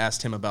somebody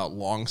asked him about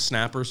long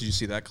snappers. Did you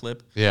see that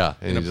clip? Yeah,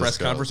 in a press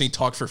conference, he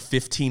talked for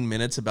 15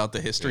 minutes about the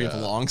history of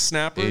long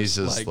snappers. He's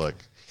just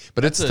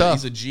but it's tough.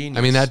 He's a genius.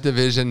 I mean, that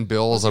division,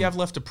 Bills. What does he have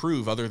left to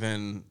prove other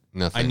than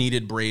nothing? I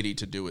needed Brady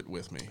to do it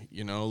with me.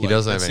 You know, he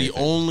doesn't have anything. That's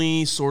the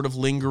only sort of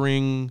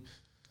lingering.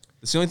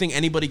 It's the only thing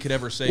anybody could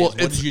ever say. What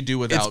did you do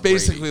without? It's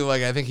basically Brady?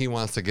 like I think he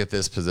wants to get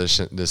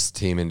this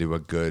team into a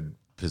good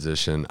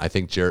position. I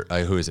think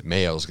who is it?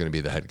 Mayo is going to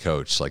be the head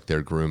coach. Like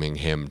they're grooming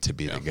him to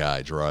be the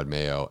guy, Gerard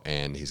Mayo,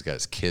 and he's got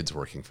his kids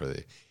working for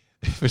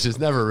which is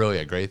never really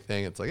a great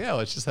thing. It's like,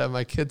 let's just have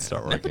my kids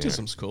start working.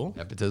 Nepotism's cool.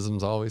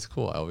 Nepotism's always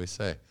cool. I always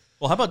say.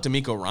 Well, how about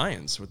DeMeco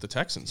Ryans with the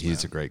Texans?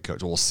 He's a great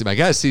coach. Well, see, my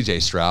guy is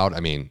C.J. Stroud. I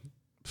mean,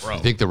 Bro.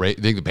 You think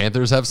the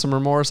Panthers have some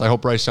remorse? I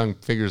hope Bryce Young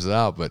figures it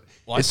out, but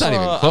it's not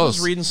even close. I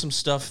was reading some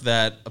stuff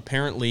that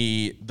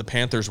apparently the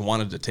Panthers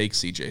wanted to take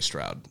C.J.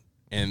 Stroud,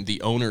 and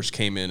the owners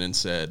came in and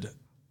said,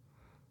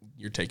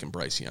 "You're taking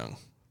Bryce Young."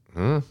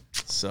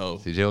 So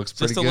CJ looks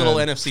pretty good. Just a little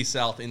NFC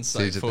South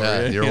insight for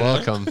you. You're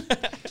welcome.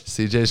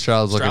 CJ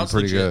Stroud's looking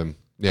pretty good.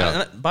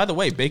 Yeah. And by the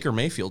way, Baker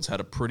Mayfield's had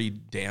a pretty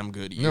damn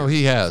good year. No,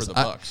 he has. For the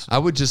Bucs. I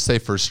would just say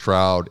for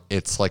Stroud,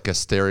 it's like a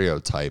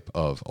stereotype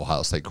of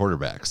Ohio State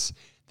quarterbacks.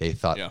 They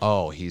thought,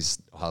 he's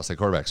Ohio State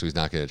quarterback, so he's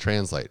not going to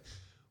translate.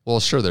 Well,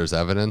 sure, there's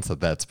evidence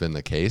that that's been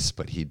the case,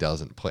 but he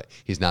doesn't play.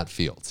 He's not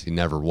Fields. He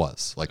never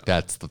was.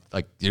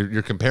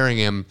 You're comparing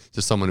him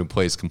to someone who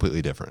plays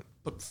completely different.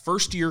 But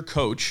first-year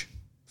coach,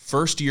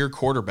 first-year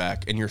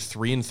quarterback, and you're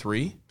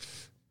 3-3?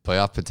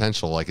 Playoff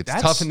potential. It's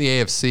tough in the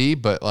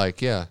AFC, but I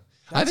think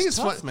it's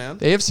tough, fun, man.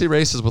 The AFC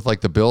races with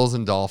the Bills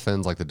and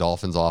Dolphins. The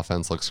Dolphins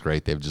offense looks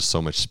great. They have just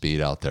so much speed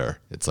out there.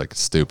 It's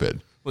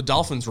stupid. The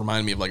Dolphins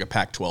remind me of a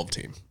Pac-12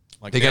 team.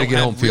 They got to get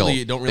home field.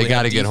 They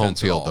got to get home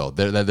field though.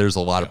 There's a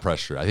lot of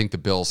pressure. I think the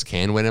Bills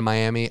can win in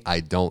Miami.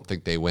 I don't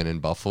think they win in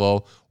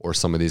Buffalo or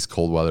some of these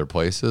cold weather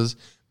places.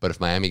 But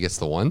if Miami gets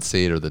the 1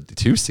 seed or the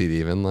 2 seed,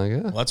 even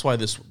well, that's why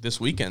this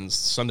weekend's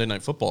Sunday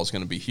Night Football is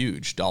going to be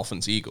huge.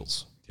 Dolphins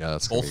Eagles. Yeah,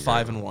 that's both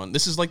 5-1.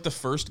 This is the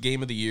first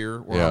game of the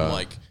year where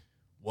I'm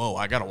whoa,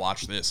 I got to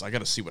watch this. I got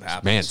to see what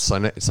happens. Man,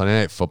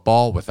 Sunday Night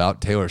Football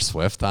without Taylor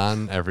Swift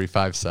on every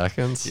 5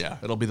 seconds. Yeah,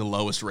 it'll be the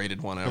lowest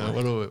rated one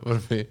ever. What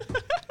if we?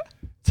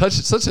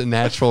 Such a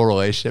natural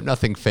relationship.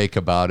 Nothing fake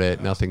about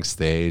it. Nothing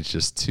staged.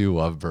 Just two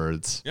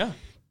lovebirds. Yeah.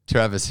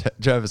 Travis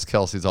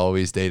Kelce's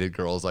always dated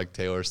girls like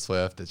Taylor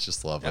Swift. It's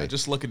just lovely. Yeah,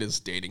 just look at his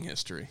dating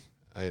history.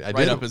 I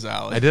right up his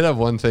alley. I did have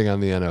one thing on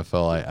the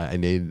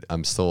NFL.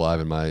 I'm still alive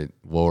in my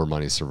lower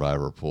money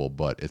survivor pool,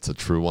 but it's a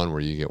true one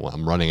where you get one.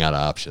 I'm running out of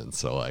options.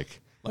 So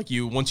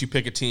once you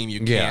pick a team,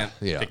 you can't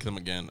pick them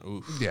again.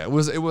 Oof. Yeah, it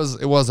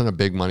wasn't a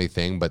big money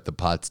thing, but the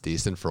pot's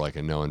decent for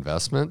a no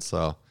investment.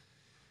 So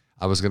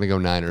I was gonna go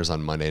Niners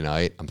on Monday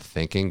night. I'm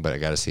thinking, but I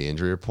got to see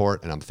injury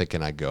report, and I'm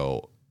thinking I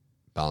go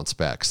bounce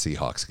back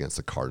Seahawks against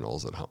the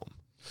Cardinals at home.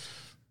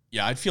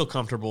 Yeah, I'd feel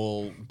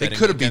comfortable. They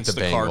could have beat the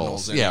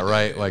Bengals. Yeah,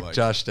 right.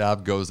 Josh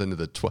Dobb goes into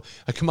the 12.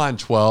 Come on,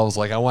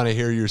 12s. I want to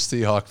hear your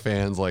Seahawk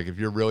fans. If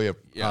you're really a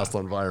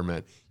hostile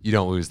environment, you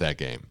don't lose that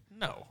game.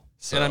 No.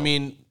 So.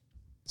 And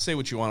say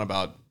what you want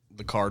about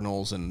the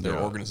Cardinals and their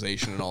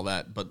organization and all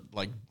that, but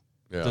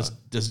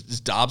is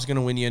Dobbs going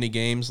to win you any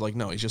games?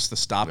 No, he's just the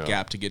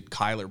stopgap to get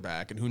Kyler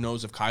back, and who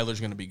knows if Kyler's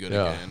going to be good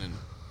again. And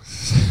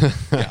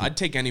I'd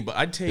take anybody.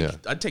 I'd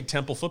take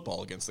Temple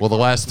football against the Cardinals.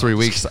 The last 3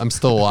 weeks, I'm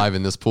still alive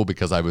in this pool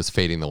because I was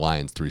fading the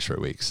Lions 3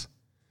 straight weeks.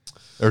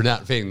 Or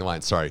not fading the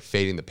Lions, sorry,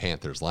 fading the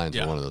Panthers. Lions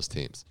were one of those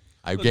teams.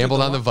 I gambled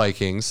on the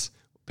Vikings,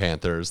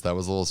 Panthers. That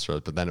was a little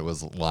short, but then it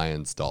was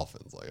Lions,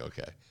 Dolphins.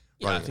 Okay.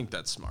 Yeah, I think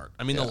that's smart.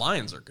 The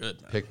Lions are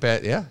good, man. Pick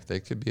bet, they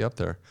could be up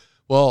there.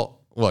 Well,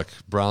 look,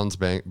 Browns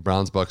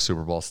Bucks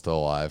Super Bowl still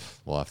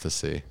alive. We'll have to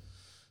see.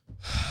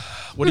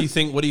 What do you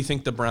think? What do you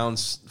think the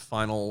Browns'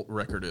 final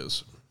record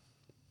is?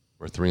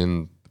 We're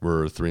 3-2.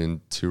 We're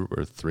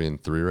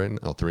 3-3 right now.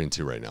 Oh,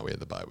 3-2 right now. We had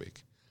the bye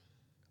week.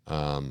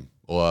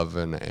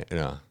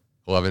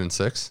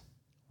 11-6.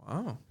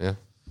 Wow. Yeah.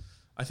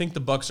 I think the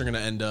Bucks are going to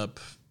end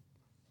up.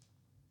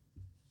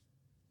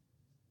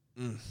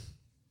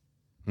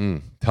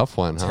 Tough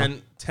one, huh?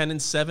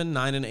 10-7,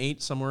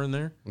 9-8, somewhere in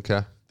there.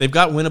 Okay. They've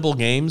got winnable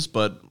games,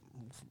 but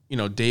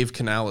Dave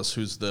Canales,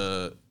 who's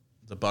the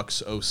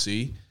Bucks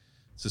OC,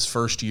 it's his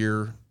first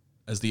year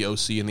as the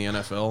OC in the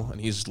NFL, and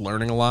he's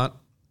learning a lot.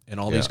 And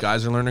all these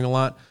guys are learning a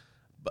lot.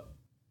 But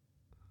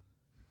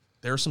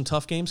there are some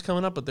tough games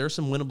coming up, but there are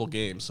some winnable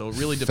games. So it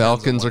really depends.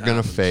 Falcons are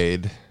going to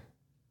fade.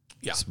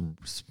 Yeah.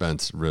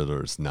 Spence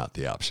Ritter's not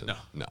the option.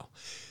 No.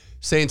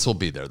 Saints will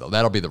be there, though.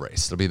 That'll be the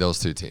race. It'll be those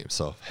two teams.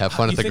 So have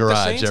fun at the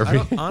garage.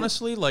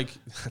 Honestly, at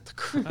the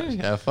garage.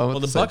 Have fun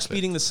with the Bucks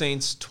beating the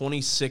Saints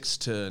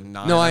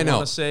 26-9. No, I know. I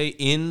want to say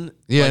I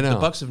know. The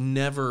Bucks have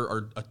never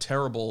are a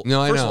terrible.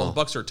 No, I know. First of all, the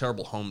Bucks are a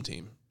terrible home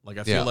team.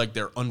 I feel like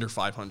they're under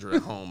 500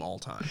 at home all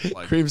time.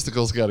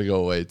 Creamsicles got to go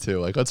away, too.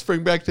 Let's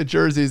bring back the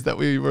jerseys that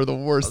we were the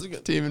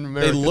worst team in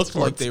America. They looked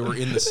like they were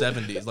in the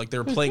 70s. They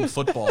were playing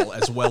football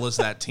as well as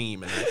that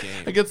team in that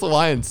game. Against the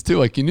Lions,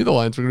 too. You knew the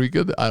Lions were going to be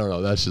good. I don't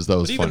know. That was But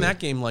funny. Even that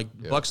game,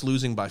 Bucks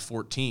losing by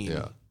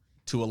 14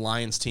 to a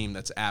Lions team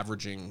that's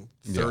averaging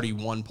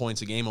 31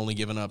 points a game, only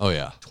giving up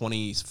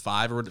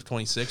 25 or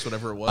 26,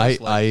 whatever it was.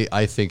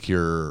 I think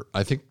the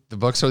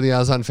Bucks are the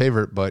odds-on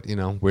favorite, but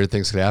weird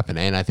things could happen,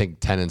 and I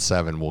think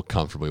 10-7 will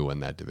comfortably win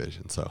that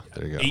division. So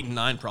there you go.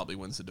 8-9 probably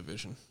wins the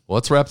division. Well,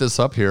 let's wrap this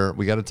up here.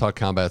 We got to talk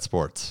combat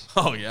sports.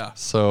 Oh yeah.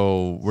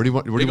 So where do you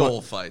want? Where do you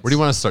want to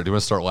start? Do you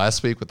want to start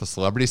last week with the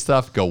celebrity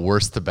stuff? Go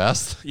worst to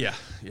best. Yeah.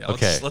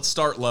 Okay. Let's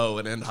start low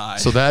and end high.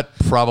 So that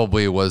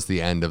probably was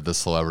the end of the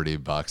celebrity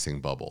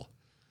boxing bubble.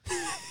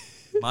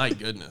 My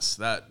goodness,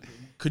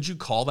 could you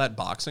call that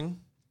boxing?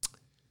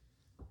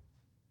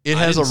 It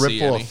has a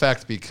ripple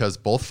effect because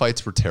both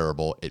fights were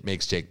terrible. It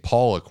makes Jake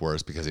Paul look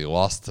worse because he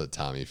lost to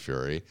Tommy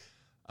Fury.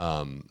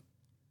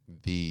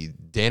 the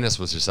Dennis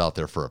was just out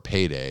there for a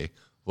payday.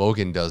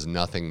 Logan does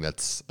nothing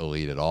that's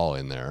elite at all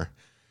in there.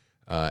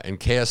 And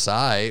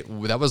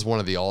KSI, that was one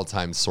of the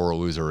all-time sore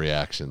loser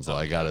reactions,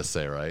 I got to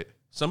say, right?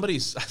 I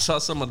saw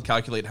someone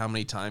calculate how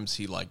many times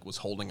he like was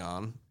holding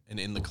on and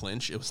in the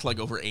clinch. It was like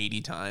over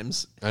 80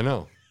 times. I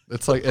know.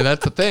 It's like, and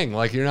that's the thing.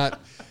 Like, you're not,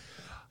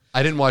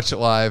 I didn't watch it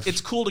live.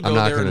 It's cool to go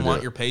there and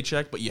want your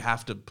paycheck, but you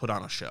have to put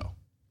on a show.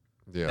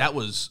 Yeah. That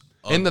was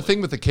ugly. And the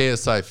thing with the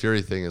KSI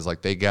Fury thing is,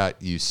 like, they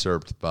got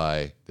usurped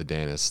by the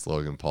Dennis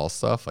Logan Paul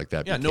stuff. Like,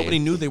 that. Yeah, nobody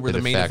knew they were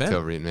the main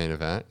event. Main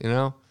event, you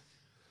know?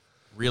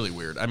 Really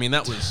weird. I mean,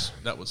 that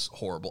was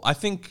horrible. I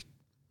think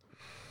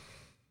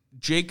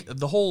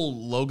the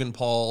whole Logan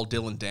Paul,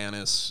 Dylan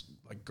Dennis,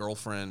 like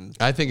girlfriend.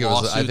 I think it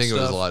was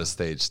a lot of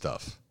stage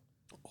stuff.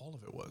 All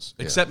of it was,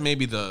 except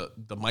maybe the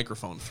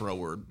microphone throw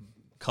where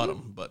cut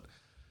him. But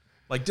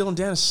like Dylan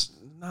Dennis,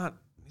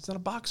 he's not a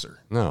boxer.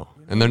 No,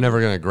 and they're never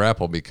going to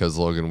grapple because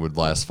Logan would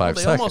last 5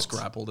 seconds. They almost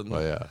grappled in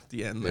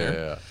the end there.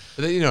 Yeah.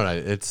 But you know,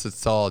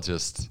 it's all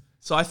just.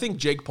 So I think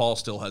Jake Paul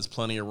still has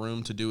plenty of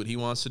room to do what he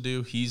wants to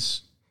do.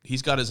 He's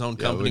got his own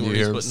company where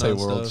he's putting on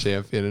world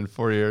champion in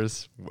 4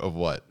 years of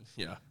what?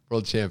 Yeah.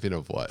 World champion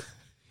of what?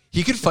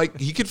 He could fight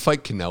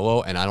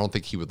Canelo, and I don't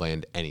think he would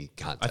land any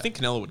contact. I think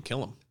Canelo would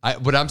kill him.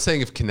 But I'm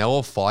saying if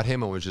Canelo fought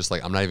him and was just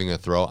like, I'm not even going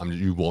to throw,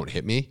 you won't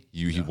hit me,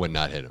 he would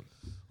not hit him.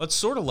 That's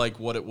sort of like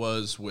what it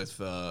was with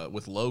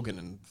Logan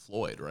and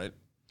Floyd, right?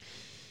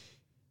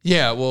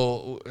 Yeah,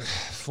 well,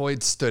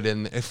 Floyd stood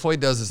in. If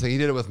Floyd does this thing, he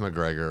did it with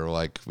McGregor.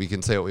 Like, we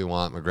can say what we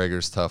want.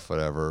 McGregor's tough,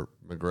 whatever.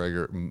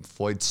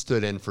 Floyd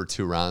stood in for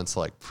 2 rounds to,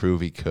 like, prove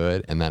he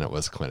could, and then it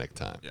was clinic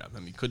time. Yeah,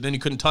 then you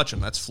couldn't touch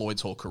him. That's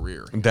Floyd's whole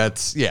career.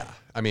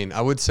 I mean,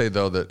 I would say,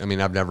 though, that,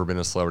 I've never been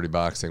a celebrity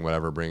boxing,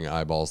 whatever, bringing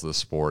eyeballs to the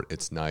sport.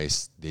 It's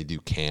nice. They do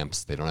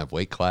camps. They don't have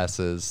weight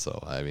classes. So,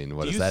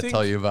 what does that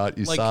tell you about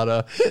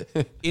USADA?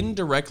 Like,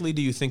 indirectly,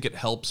 do you think it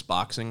helps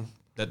boxing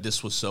that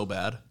this was so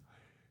bad?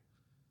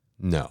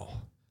 No.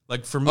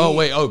 Like for me,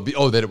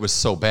 that it was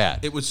so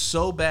bad. It was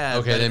so bad.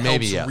 Okay, then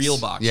maybe yes. Real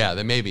boxing. Yeah,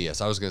 then maybe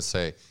yes. I was going to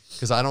say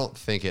because I don't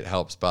think it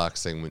helps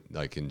boxing,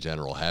 like in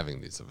general,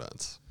 having these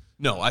events.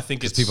 No, I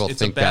think it's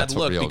a bad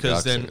look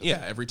because then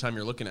every time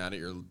you're looking at it,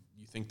 you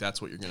think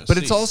that's what you're going to see.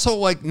 But it's also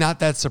like not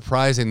that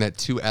surprising that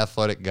 2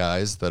 athletic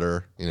guys that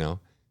are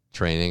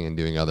training and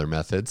doing other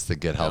methods to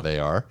get how they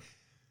are,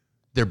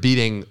 they're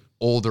beating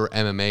older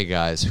MMA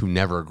guys who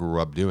never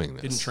grew up doing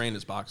this. Didn't train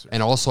as boxers.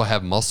 And also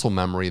have muscle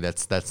memory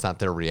that's not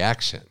their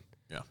reaction.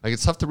 Yeah. Like,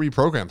 it's tough to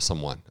reprogram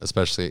someone,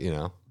 especially,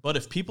 But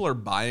if people are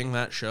buying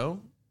that show...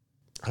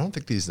 I don't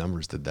think these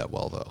numbers did that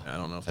well, though. I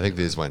don't know. I think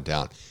these went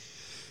down.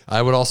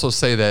 I would also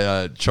say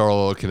that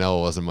Charlo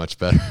Canelo wasn't much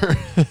better.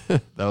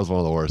 That was one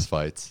of the worst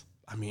fights.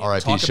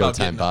 R.I.P.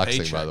 Showtime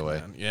Boxing, by the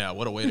way. Man. Yeah,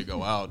 what a way to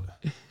go out.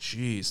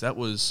 Jeez, that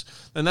was...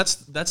 And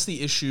that's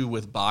the issue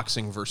with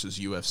boxing versus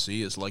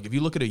UFC is, like, if you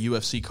look at a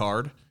UFC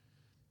card,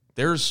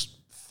 there's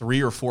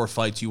 3 or 4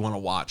 fights you want to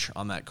watch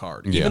on that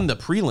card. Yeah. Even the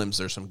prelims,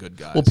 there's some good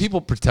guys. Well, people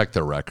protect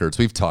their records.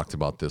 We've talked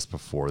about this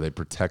before. They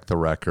protect the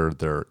record.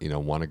 They're,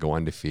 want to go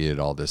undefeated,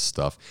 all this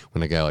stuff.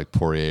 When a guy like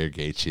Poirier or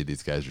Gaethje,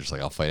 these guys are just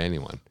like, I'll fight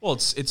anyone. Well,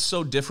 it's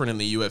so different in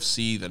the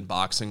UFC than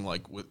boxing,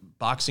 like with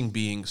boxing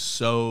being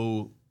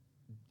so...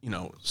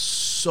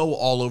 so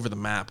all over the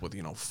map with,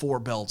 4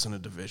 belts in a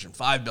division,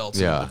 5 belts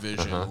in a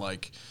division.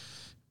 Like,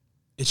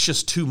 it's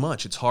just too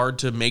much. It's hard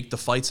to make the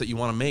fights that you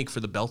want to make for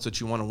the belts that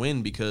you want to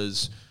win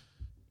because,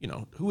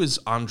 who has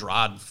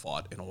Andrade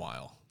fought in a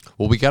while?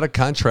 Well, we got a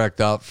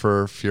contract out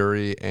for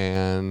Fury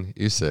and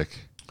Usyk.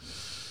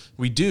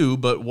 We do,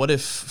 but what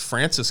if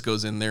Francis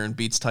goes in there and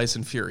beats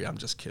Tyson Fury? I'm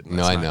just kidding.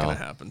 That's not going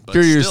to happen. But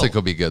Fury Usyk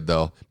will be good,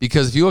 though,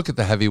 because if you look at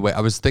the heavyweight,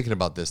 I was thinking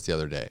about this the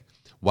other day.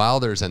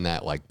 Wilder's in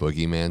that like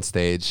boogeyman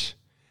stage.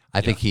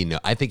 I think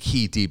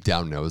he deep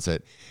down knows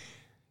it.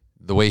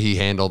 The way he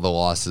handled the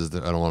losses, I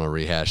don't want to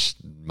rehash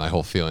my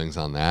whole feelings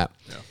on that.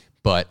 Yeah.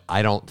 But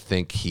I don't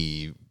think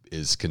he's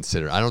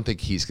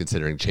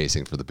considering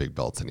chasing for the big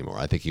belts anymore.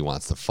 I think he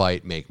wants to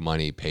fight, make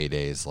money,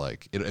 paydays.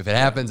 Like if it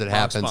happens, it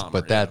happens. Bomber,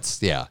 but that's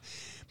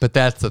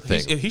the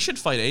thing. He should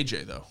fight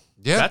AJ though.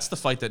 Yeah, that's the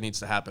fight that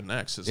needs to happen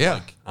next.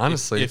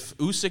 Honestly, if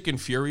Usyk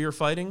and Fury are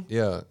fighting,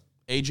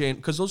 AJ,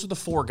 because those are the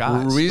 4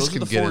 guys. Ruiz those are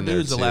the can 4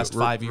 dudes the last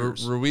 5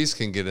 years. Ruiz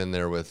can get in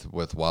there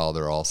with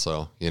Wilder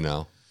also,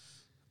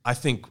 I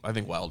think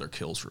Wilder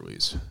kills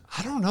Ruiz.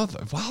 I don't know.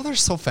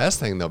 Wilder's so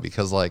fascinating, though,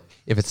 because, like,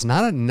 if it's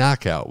not a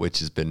knockout, which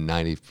has been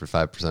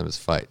 95% of his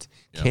fights,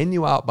 can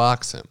you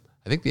outbox him?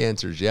 I think the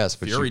answer is yes.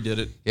 But Fury did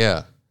it.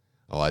 Yeah.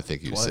 Oh, I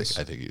think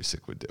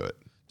Usyk would do it.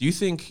 Do you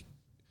think...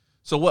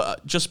 So,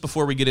 what? Just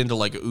before we get into,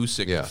 like,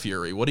 Usyk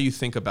Fury, what do you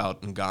think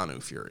about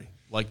Ngannou Fury?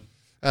 Like...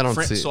 I don't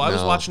see. So I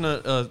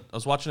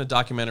was watching a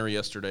documentary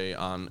yesterday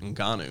on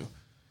Ngannou,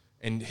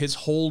 and his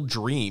whole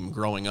dream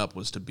growing up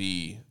was to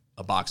be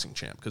a boxing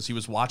champ because he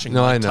was watching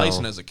Mike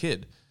Tyson as a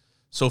kid.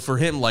 So for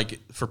him, like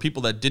for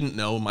people that didn't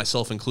know,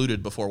 myself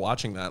included, before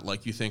watching that,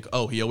 like you think,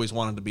 oh, he always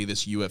wanted to be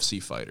this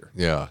UFC fighter.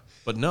 Yeah.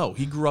 But no,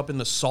 he grew up in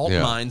the salt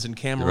mines in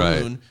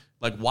Cameroon,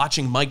 like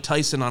watching Mike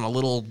Tyson on a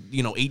little,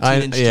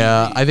 18-inch TV.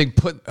 Yeah, I think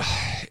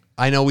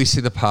I know we see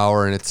the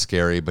power and it's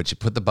scary, but you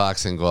put the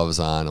boxing gloves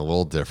on, a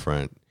little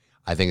different.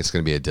 I think it's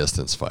going to be a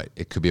distance fight.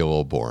 It could be a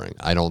little boring.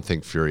 I don't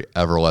think Fury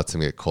ever lets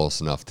him get close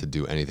enough to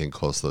do anything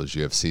close to those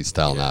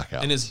UFC-style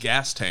knockouts. And his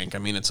gas tank, I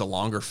mean, it's a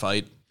longer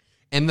fight.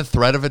 And the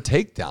threat of a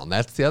takedown,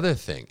 that's the other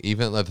thing.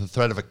 Even like the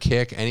threat of a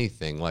kick,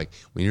 anything. Like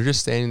when you're just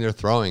standing there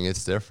throwing,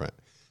 it's different.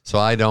 So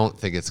I don't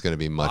think it's going to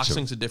be much.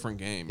 Boxing's a different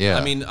game. Yeah.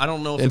 I mean, I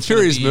don't know if and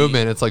Fury's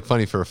movement, it's like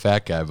funny for a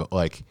fat guy, but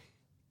like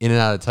in and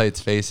out of tight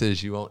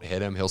spaces, you won't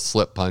hit him. He'll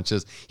slip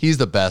punches. He's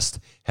the best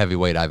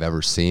heavyweight I've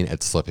ever seen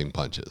at slipping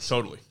punches.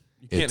 Totally.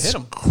 You can't hit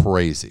him.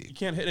 Crazy. You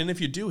can't hit, and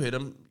if you do hit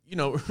him, you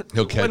know,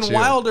 he'll catch you.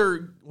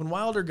 When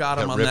Wilder got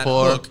him on that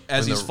hook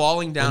as he's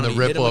falling down, and the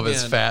ripple of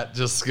his fat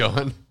just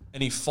going,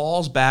 and he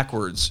falls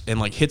backwards and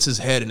like hits his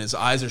head, and his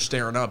eyes are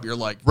staring up. You're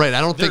like, right?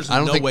 I don't think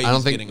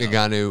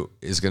Ngannou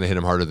is going to hit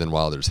him harder than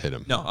Wilder's hit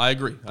him. No, I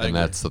agree.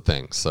 That's the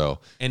thing. So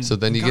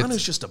then you get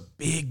Ngannou's just a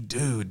big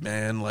dude,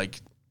 man.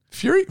 Like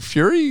Fury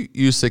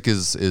Usyk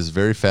is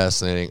very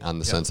fascinating on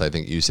the sense I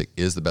think Usyk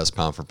is the best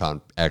pound for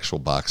pound actual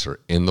boxer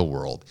in the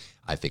world.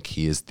 I think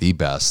he is the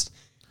best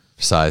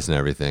size and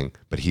everything,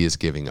 but he is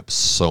giving up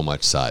so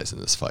much size in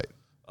this fight.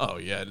 Oh,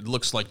 yeah. It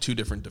looks like two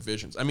different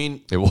divisions. I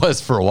mean, it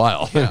was for a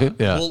while. Yeah.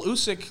 Yeah. Well,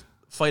 Usyk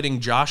fighting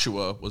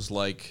Joshua was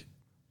like,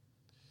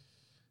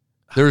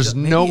 there's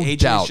no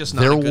doubt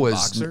there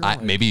was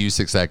maybe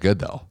Usyk's that good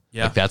though.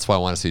 Yeah. Like that's why I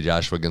want to see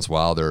Joshua against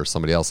Wilder or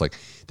somebody else. Like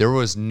there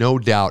was no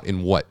doubt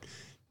in what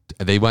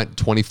they went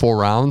 24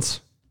 rounds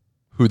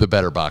who the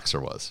better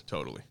boxer was.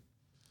 Totally.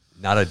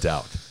 Not a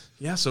doubt.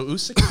 Yeah, so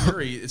Usyk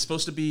Fury, it's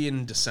supposed to be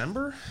in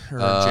December or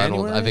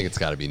January? I think it's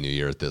got to be New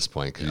Year at this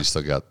point because you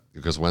still got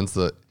when's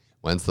the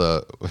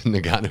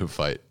Ngannou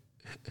fight?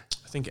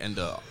 I think end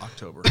of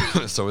October.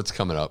 So it's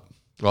coming up.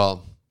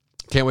 Well,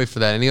 can't wait for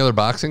that. Any other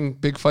boxing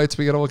big fights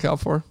we got to look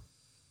out for?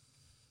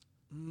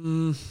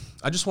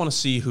 I just want to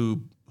see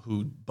who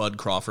Bud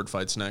Crawford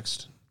fights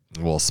next.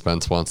 Well,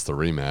 Spence wants the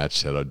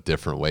rematch at a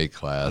different weight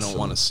class. I don't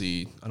want to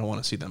see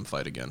them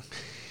fight again.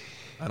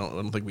 I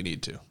don't think we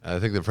need to. I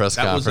think the press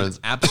conference was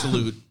an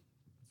absolute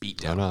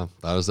beatdown. No,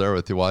 I was there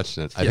with you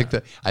watching it. I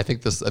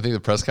think the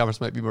press conference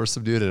might be more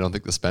subdued. I don't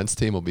think the Spence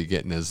team will be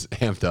getting as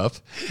amped up.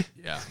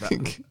 Yeah.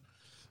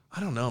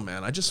 I don't know,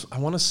 man. I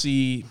want to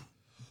see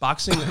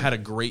boxing had a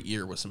great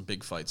year with some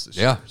big fights this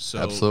year. Yeah, so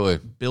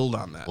absolutely. Build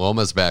on that.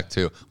 Loma's back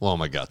too.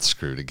 Loma got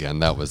screwed again.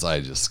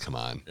 Come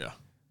on. Yeah.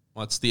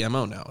 Well, it's the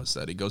MO now is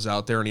that he goes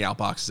out there and he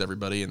outboxes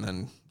everybody and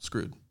then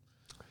screwed.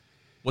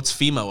 What's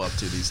Fimo up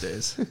to these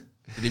days?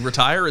 Did he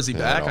retire? Is he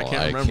back? I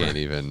can't remember. I can't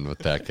even with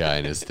that guy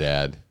and his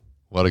dad.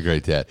 What a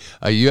great dad.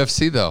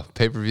 UFC, though.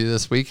 Pay-per-view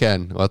this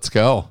weekend. Let's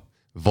go.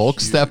 Volk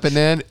stepping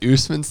in.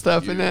 Usman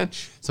stepping in.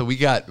 So we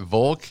got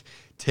Volk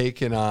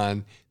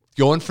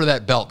going for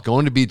that belt,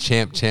 going to be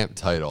champ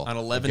title. On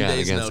 11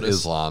 days against notice.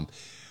 Islam.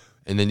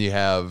 And then you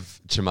have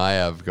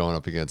Chimaev going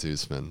up against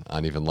Usman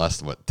on even less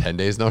than, 10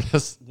 days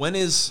notice?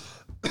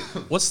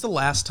 What's the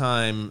last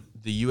time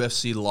the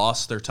UFC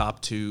lost their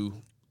top two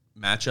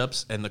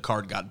matchups and the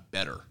card got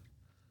better?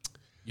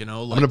 You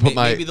know, like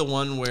maybe the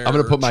one where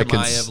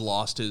Chimaev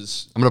lost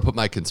his... I'm going to put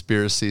my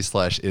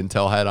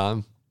conspiracy/intel hat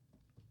on.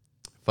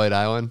 Fight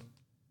Island.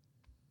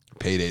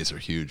 Paydays are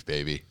huge,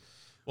 baby.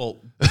 Well,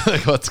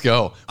 let's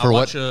go. For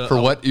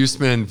what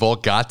Usman and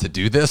Volk got to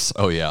do this?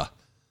 Oh, yeah.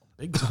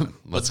 Big time.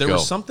 Let's go.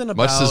 Was something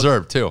about... Much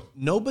deserved, too.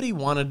 Nobody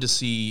wanted to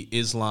see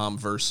Islam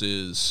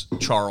versus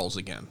Charles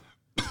again.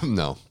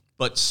 No.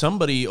 But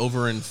somebody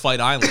over in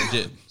Fight Island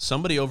did.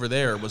 Somebody over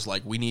there was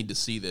like, we need to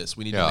see this.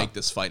 We need to make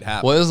this fight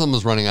happen. Well, Islam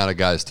was running out of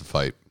guys to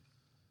fight.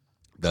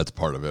 That's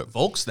part of it.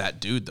 Volk's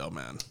that dude, though,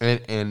 man.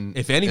 And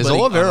if anybody... Has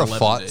Oliveira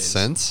fought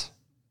since?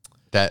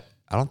 I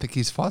don't think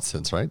he's fought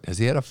since, right? Has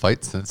he had a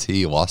fight since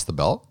he lost the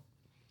belt?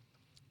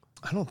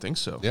 I don't think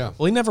so. Yeah.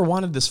 Well, he never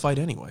wanted this fight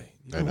anyway.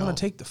 He didn't want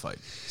to take the fight.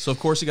 So, of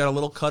course, he got a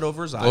little cut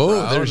over his eyebrow.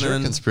 Oh, there's your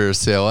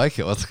conspiracy. I like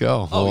it. Let's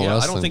go. Oh, yeah.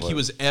 I don't think he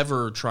was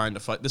ever trying to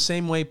fight. The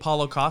same way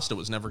Paulo Costa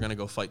was never going to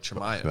go fight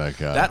Chimaev.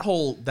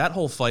 That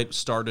whole fight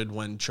started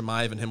when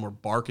Chimaev and him were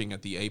barking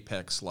at the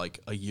Apex like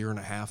a year and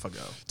a half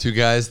ago. Two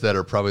guys that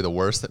are probably the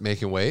worst at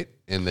making weight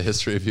in the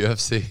history of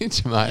UFC.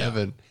 Chimaev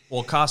and...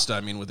 Well, Costa,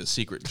 I mean, with his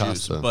secret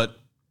juice. But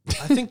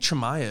I think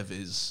Chimaev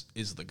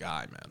is the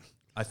guy, man.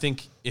 I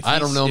think I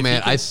don't know,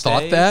 man. I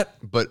thought that,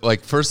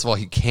 but first of all,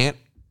 he can't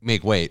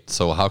make weight.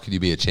 So how could you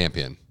be a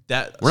champion?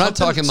 We're not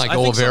talking like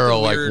Oliveira,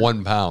 like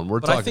 1 pound.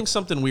 I think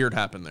something weird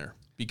happened there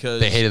because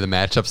they hated the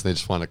matchups and they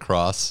just want to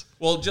cross.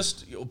 Well,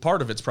 just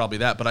part of it's probably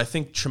that, but I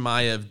think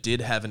Chimaev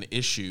did have an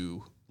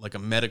issue, like a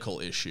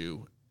medical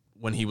issue,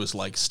 when he was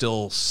like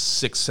still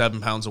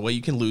 6-7 pounds away.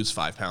 You can lose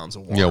 5 pounds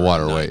of water. Yeah,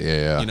 water weight.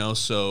 Yeah. You know,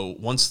 so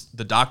once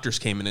the doctors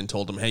came in and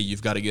told him, "Hey,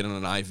 you've got to get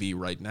on an IV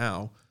right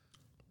now."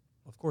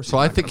 Of course. So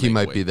I think he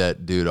might be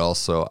that dude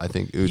also. I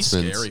think Usman's...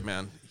 He's scary,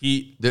 man.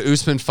 The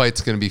Usman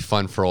fight's going to be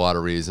fun for a lot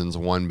of reasons.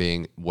 One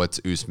being, what's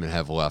Usman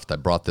have left? I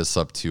brought this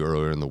up to you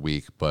earlier in the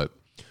week, but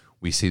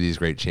we see these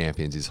great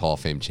champions, these Hall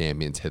of Fame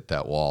champions hit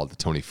that wall, the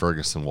Tony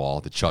Ferguson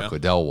wall, the Chuck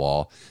Liddell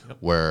wall,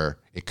 where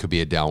it could be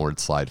a downward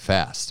slide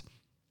fast.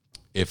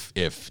 if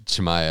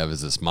Chimaev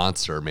is this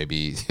monster,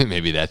 maybe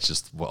that's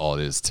just all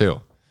it is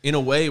too. In a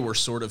way, we're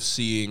sort of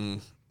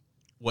seeing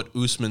what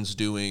Usman's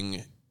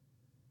doing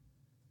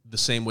the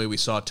same way we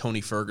saw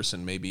Tony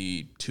Ferguson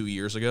maybe 2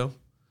 years ago.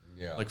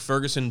 Yeah. Like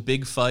Ferguson,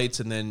 big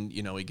fights, and then,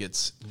 he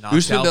gets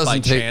knocked out by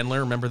Chandler.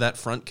 Remember that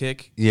front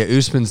kick? Yeah,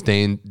 Usman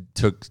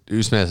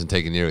hasn't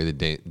taken nearly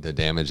the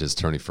damage as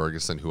Tony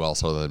Ferguson, who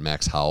also then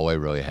Max Holloway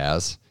really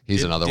has.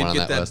 He's another one on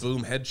that list. Did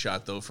get that boom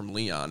headshot, though, from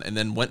Leon, and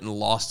then went and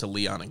lost to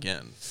Leon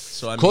again.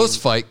 So Close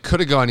fight,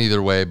 could have gone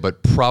either way,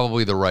 but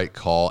probably the right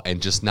call,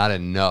 and just not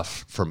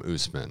enough from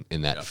Usman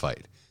in that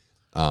fight.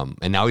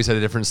 And now he's at a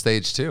different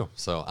stage, too.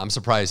 So I'm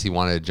surprised he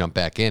wanted to jump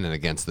back in and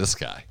against this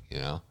guy,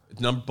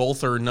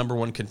 Both are number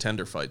one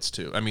contender fights,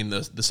 too. I mean,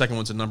 the second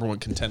one's a number one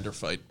contender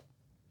fight.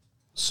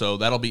 So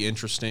that'll be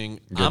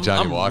interesting. Get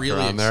Johnny Walker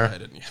really on there.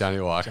 excited.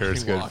 Johnny Walker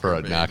is good Walker, for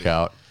a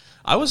knockout.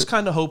 I was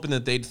kind of hoping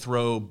that they'd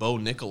throw Bo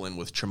Nickel in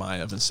with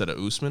Chimaev instead of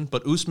Usman,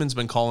 but Usman's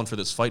been calling for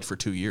this fight for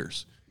 2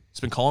 years. He's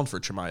been calling for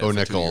Chimaev Bo for 2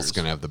 years. Nickel's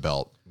going to have the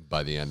belt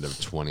by the end of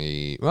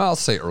I'll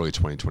say early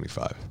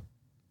 2025.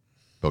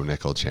 Bo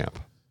Nickel champ.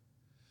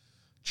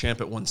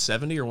 Champ at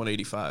 170 or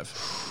 185?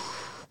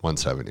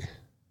 170.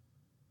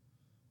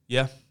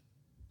 Yeah.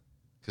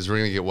 Because we're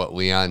going to get what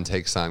Leon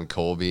takes on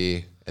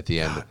Colby at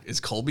the end. Is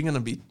Colby going to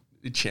be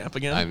champ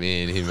again? I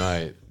mean, he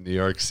might. New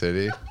York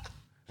City.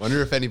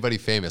 Wonder if anybody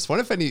famous.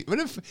 Wonder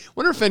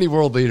if any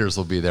world leaders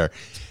will be there.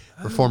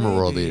 Or former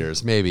world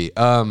leaders, maybe.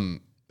 I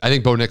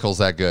think Bo Nickel's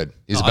that good.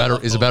 He's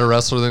a better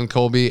wrestler than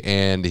Colby,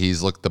 and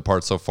he's looked the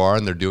part so far.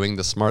 And they're doing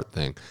the smart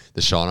thing,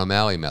 the Sean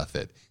O'Malley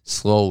method,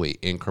 slowly,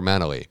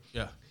 incrementally.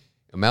 Yeah.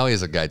 O'Malley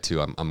is a guy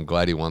too. I'm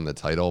glad he won the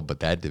title,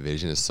 but that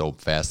division is so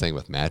fascinating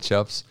with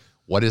matchups.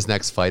 What his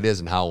next fight is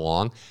and how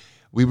long.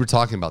 We were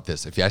talking about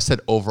this. If I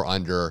said over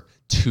under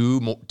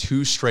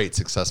two straight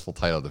successful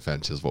title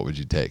defenses, what would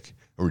you take?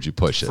 Or would you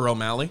push it? For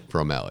O'Malley?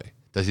 For O'Malley.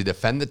 Does he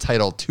defend the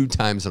title 2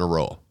 times in a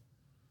row?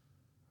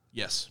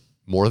 Yes.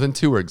 More than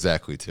 2 or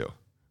exactly 2?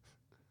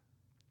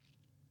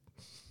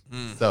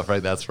 Stuff,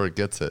 right? That's where it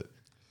gets it.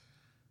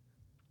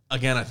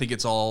 Again, I think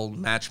it's all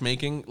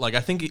matchmaking. Like, I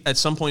think at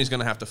some point he's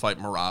going to have to fight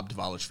Merab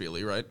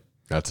Dvalishvili, right?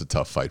 That's a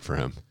tough fight for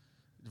him.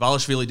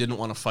 Dvalishvili didn't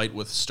want to fight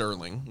with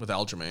Sterling, with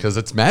Aljamain. Because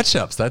it's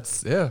matchups.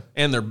 That's, yeah.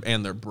 And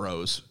they're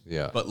bros.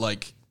 Yeah. But,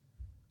 like,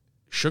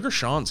 Sugar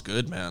Sean's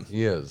good, man.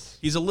 He is.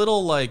 He's a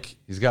little like...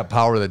 He's got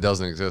power that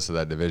doesn't exist in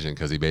that division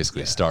because he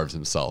basically starves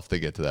himself to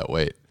get to that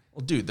weight.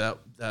 Well, dude, that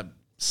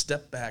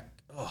step back,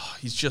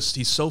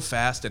 he's so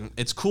fast, and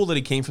it's cool that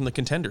he came from the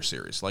Contender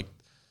Series. Like,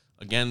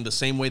 again, the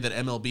same way that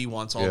MLB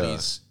wants all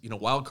these,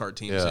 wild card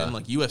teams in,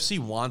 like UFC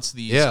wants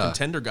these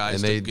contender guys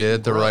and to they get did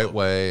it the grow. right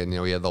way, and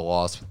he had the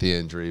loss with the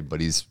injury,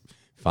 but he's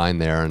fine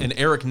there. And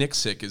Eric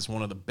Nixick is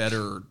one of the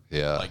better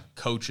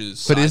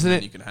coaches but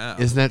you can have.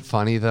 Isn't that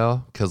funny,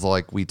 though? Because,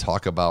 like, we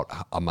talk about,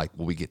 I'm like,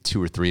 well, we get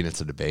 2 or 3 and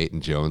it's a debate,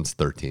 and Jones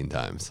 13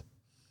 times.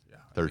 Yeah,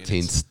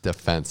 13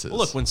 defenses. Well,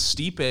 look, when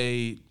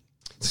Stipe...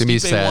 It's going to be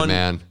sad, won,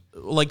 man.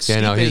 Like, Stipe,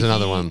 yeah, no, here's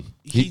another one.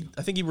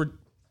 I think what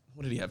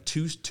did he have?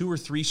 Two or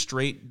three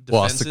straight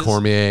defenses? Lost to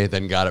Cormier,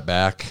 then got it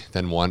back,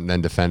 then won,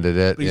 then defended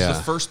it. But he's the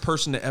first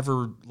person to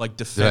ever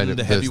defend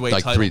the heavyweight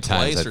title 3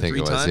 times, twice or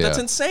 3 times. Yeah. That's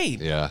insane.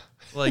 Yeah.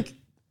 Like,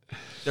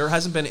 there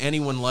hasn't been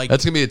anyone like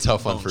that's going to be a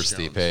tough one for Jones.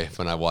 Stipe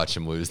when I watch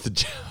him lose to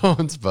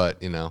Jones,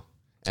 but,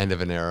 end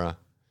of an era.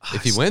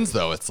 If he wins,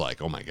 though, it's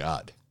like, oh, my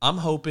God. I'm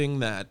hoping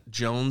that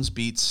Jones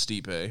beats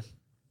Stipe,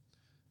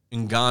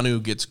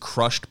 Ngannou gets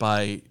crushed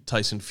by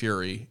Tyson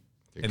Fury,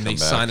 and they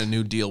sign a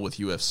new deal with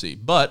UFC.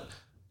 But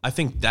I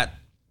think that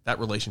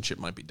relationship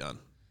might be done,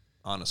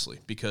 honestly,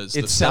 because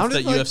the stuff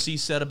that UFC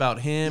said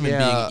about him and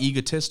being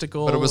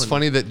egotistical. But it was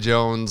funny that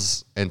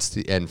Jones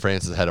and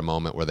Francis had a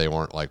moment where they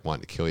weren't like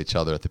wanting to kill each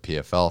other at the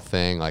PFL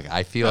thing. Like,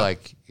 I feel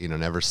like,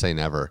 never say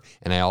never.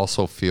 And I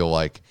also feel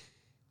like,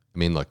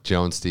 look,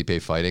 Jones,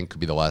 Stipe fighting could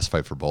be the last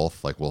fight for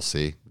both. Like, we'll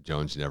see.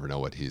 Jones, you never know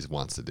what he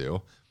wants to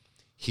do.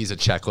 He's a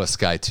checklist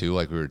guy, too,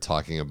 like we were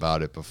talking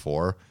about it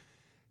before.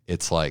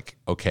 It's like,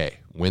 okay,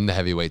 win the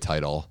heavyweight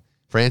title.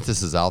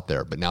 Francis is out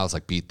there, but now it's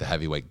like beat the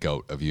heavyweight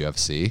GOAT of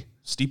UFC.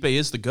 Stipe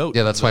is the GOAT.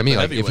 Yeah, that's what I mean.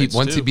 Like,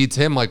 once he beats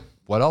him, like,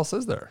 what else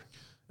is there?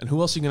 And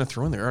who else are you going to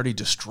throw in there? Already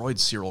destroyed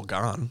Cyril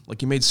Gane.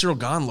 Like, he made Cyril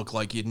Gane look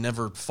like he'd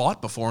never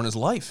fought before in his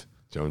life.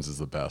 Jones is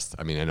the best.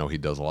 I know he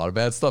does a lot of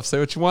bad stuff. Say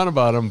what you want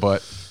about him,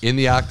 but in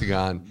the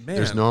octagon,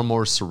 there's no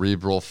more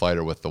cerebral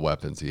fighter with the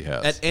weapons he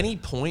has. At any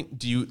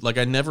point,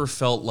 I never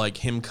felt like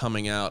him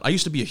coming out. I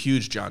used to be a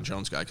huge John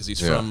Jones guy because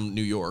he's from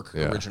New York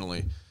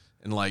originally.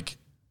 And,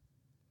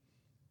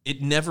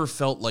 it never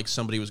felt like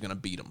somebody was going to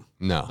beat him.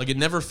 No. Like, it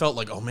never felt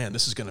like, oh, man,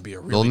 this is going to be a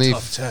really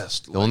tough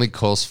test. The only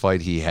close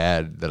fight he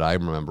had that I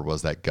remember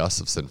was that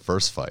Gustafsson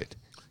first fight.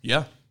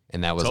 Yeah.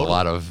 And that was a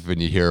lot of,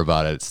 when you hear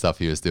about it, stuff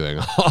he was doing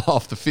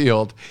off the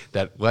field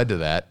that led to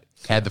that.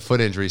 Had the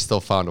foot injury, still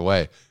found a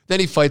way.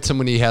 Then he fights him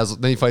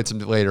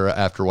later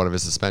after one of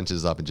his suspensions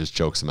is up and just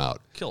chokes him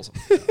out. Kills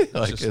him.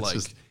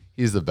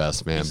 He's the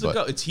best, man.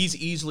 He's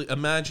easily,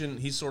 imagine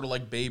he's sort of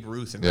like Babe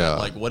Ruth. And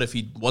what if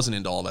he wasn't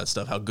into all that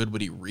stuff? How good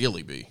would he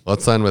really be?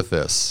 Let's end with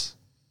this.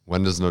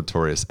 When does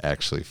Notorious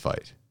actually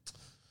fight?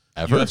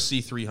 Ever?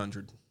 UFC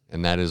 300.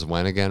 And that is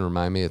when again?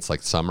 Remind me. It's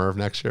like summer of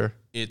next year?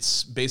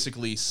 It's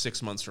basically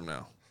 6 months from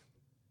now.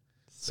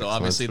 So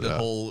obviously the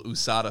whole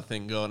USADA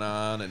thing going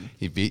on. And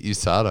he beat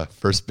USADA.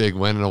 First big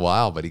win in a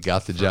while, but he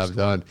got the job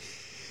done.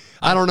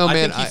 I don't know,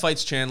 man. I think he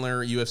fights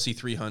Chandler, UFC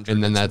 300.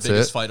 And then it's that's the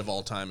biggest it? fight of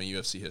all time in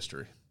UFC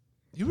history.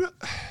 Because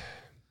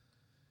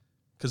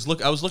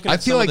look, I was looking at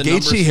I feel some like of the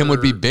numbers Gaethje him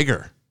would be for-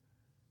 bigger.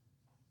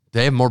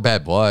 They have more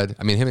bad blood.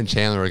 I mean, him and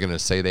Chandler are going to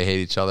say they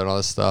hate each other and all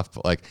this stuff,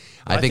 but like,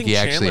 I think he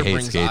actually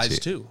Chandler hates brings eyes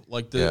Gaethje. too.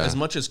 Like Yeah. as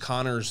much as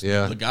Connor's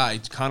Yeah. the guy,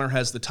 Connor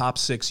has the top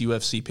 6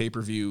 UFC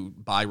pay-per-view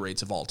buy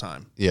rates of all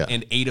time. Yeah.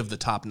 And 8 of the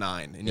top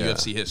 9 in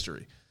UFC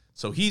history.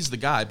 So he's the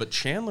guy, but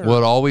Chandler. Will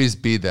it always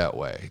be that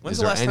way? When's Is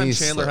the there last time any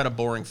Chandler slip? had a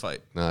boring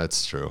fight? No,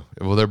 that's true.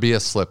 Will there be a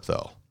slip,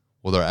 though?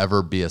 Will there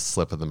ever be a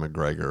slip of the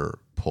McGregor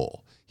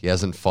pull? He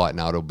hasn't fought.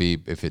 Now it'll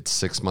be, if it's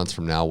 6 months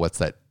from now, what's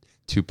that,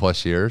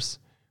 2+ years?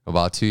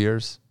 About 2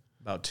 years?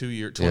 About 2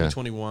 years,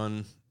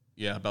 2021.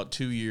 Yeah, about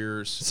 2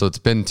 years. So it's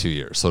been 2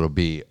 years. So it'll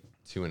be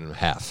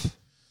 2.5.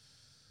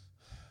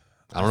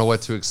 I don't know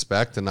what to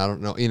expect, and I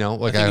don't know,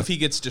 like I think if he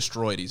gets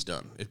destroyed, he's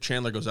done. If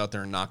Chandler goes out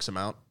there and knocks him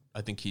out,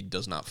 I think he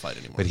does not fight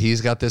anymore. But he's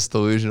got this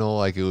delusional,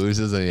 like he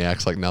loses and he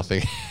acts like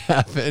nothing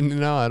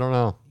happened. I don't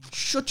know.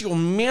 Shut your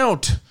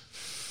mouth.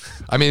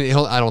 I mean,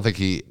 I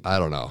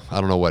don't know. I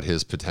don't know what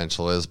his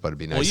potential is, but it'd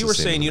be nice. Well, you to were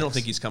see him in saying the you don't mix.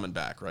 think he's coming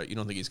back, right? You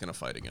don't think he's going to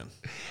fight again.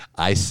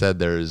 I said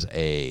there's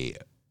a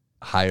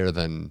higher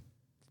than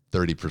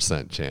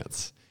 30%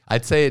 chance.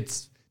 I'd say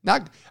it's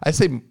not. I'd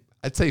say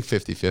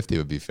 50-50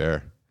 would be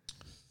fair.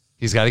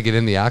 He's got to get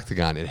in the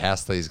octagon. It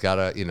has to. He's got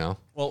to.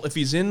 Well, if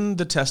he's in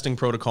the testing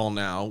protocol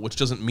now, which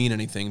doesn't mean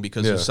anything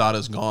because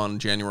USADA's gone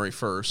January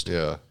 1st.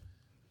 Yeah.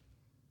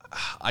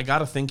 I got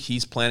to think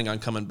he's planning on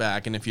coming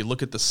back. And if you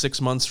look at the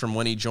 6 months from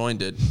when he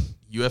joined it,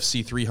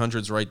 UFC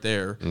 300's right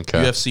there.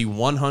 Okay. UFC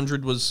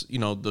 100 was,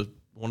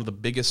 one of the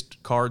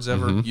biggest cards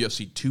ever.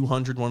 UFC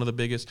 200, one of the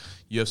biggest.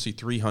 UFC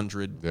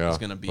 300 is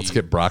going to be. Let's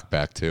get Brock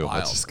back too. wild.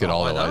 Let's just get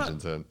all the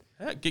legends in.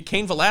 Heck, get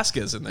Cain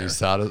Velasquez in there.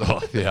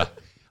 Yeah.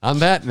 On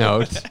that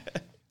note,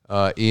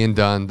 Ean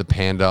Dunn, the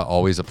Panda,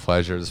 always a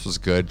pleasure. This was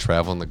good.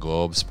 Traveling the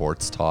globe,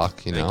 sports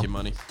talk. Thank you,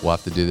 Money. We'll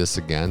have to do this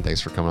again.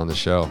 Thanks for coming on the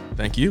show.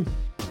 Thank you.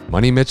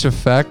 Money Mitch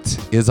Effect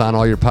is on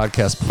all your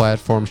podcast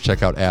platforms.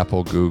 Check out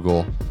Apple,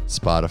 Google,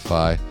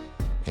 Spotify,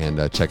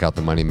 and check out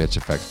the Money Mitch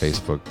Effect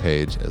Facebook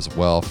page as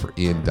well. For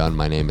Ean Dunn,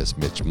 my name is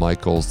Mitch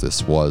Michaels.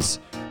 This was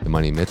the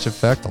Money Mitch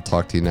Effect. I'll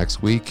talk to you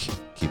next week.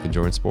 Keep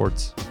enjoying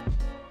sports.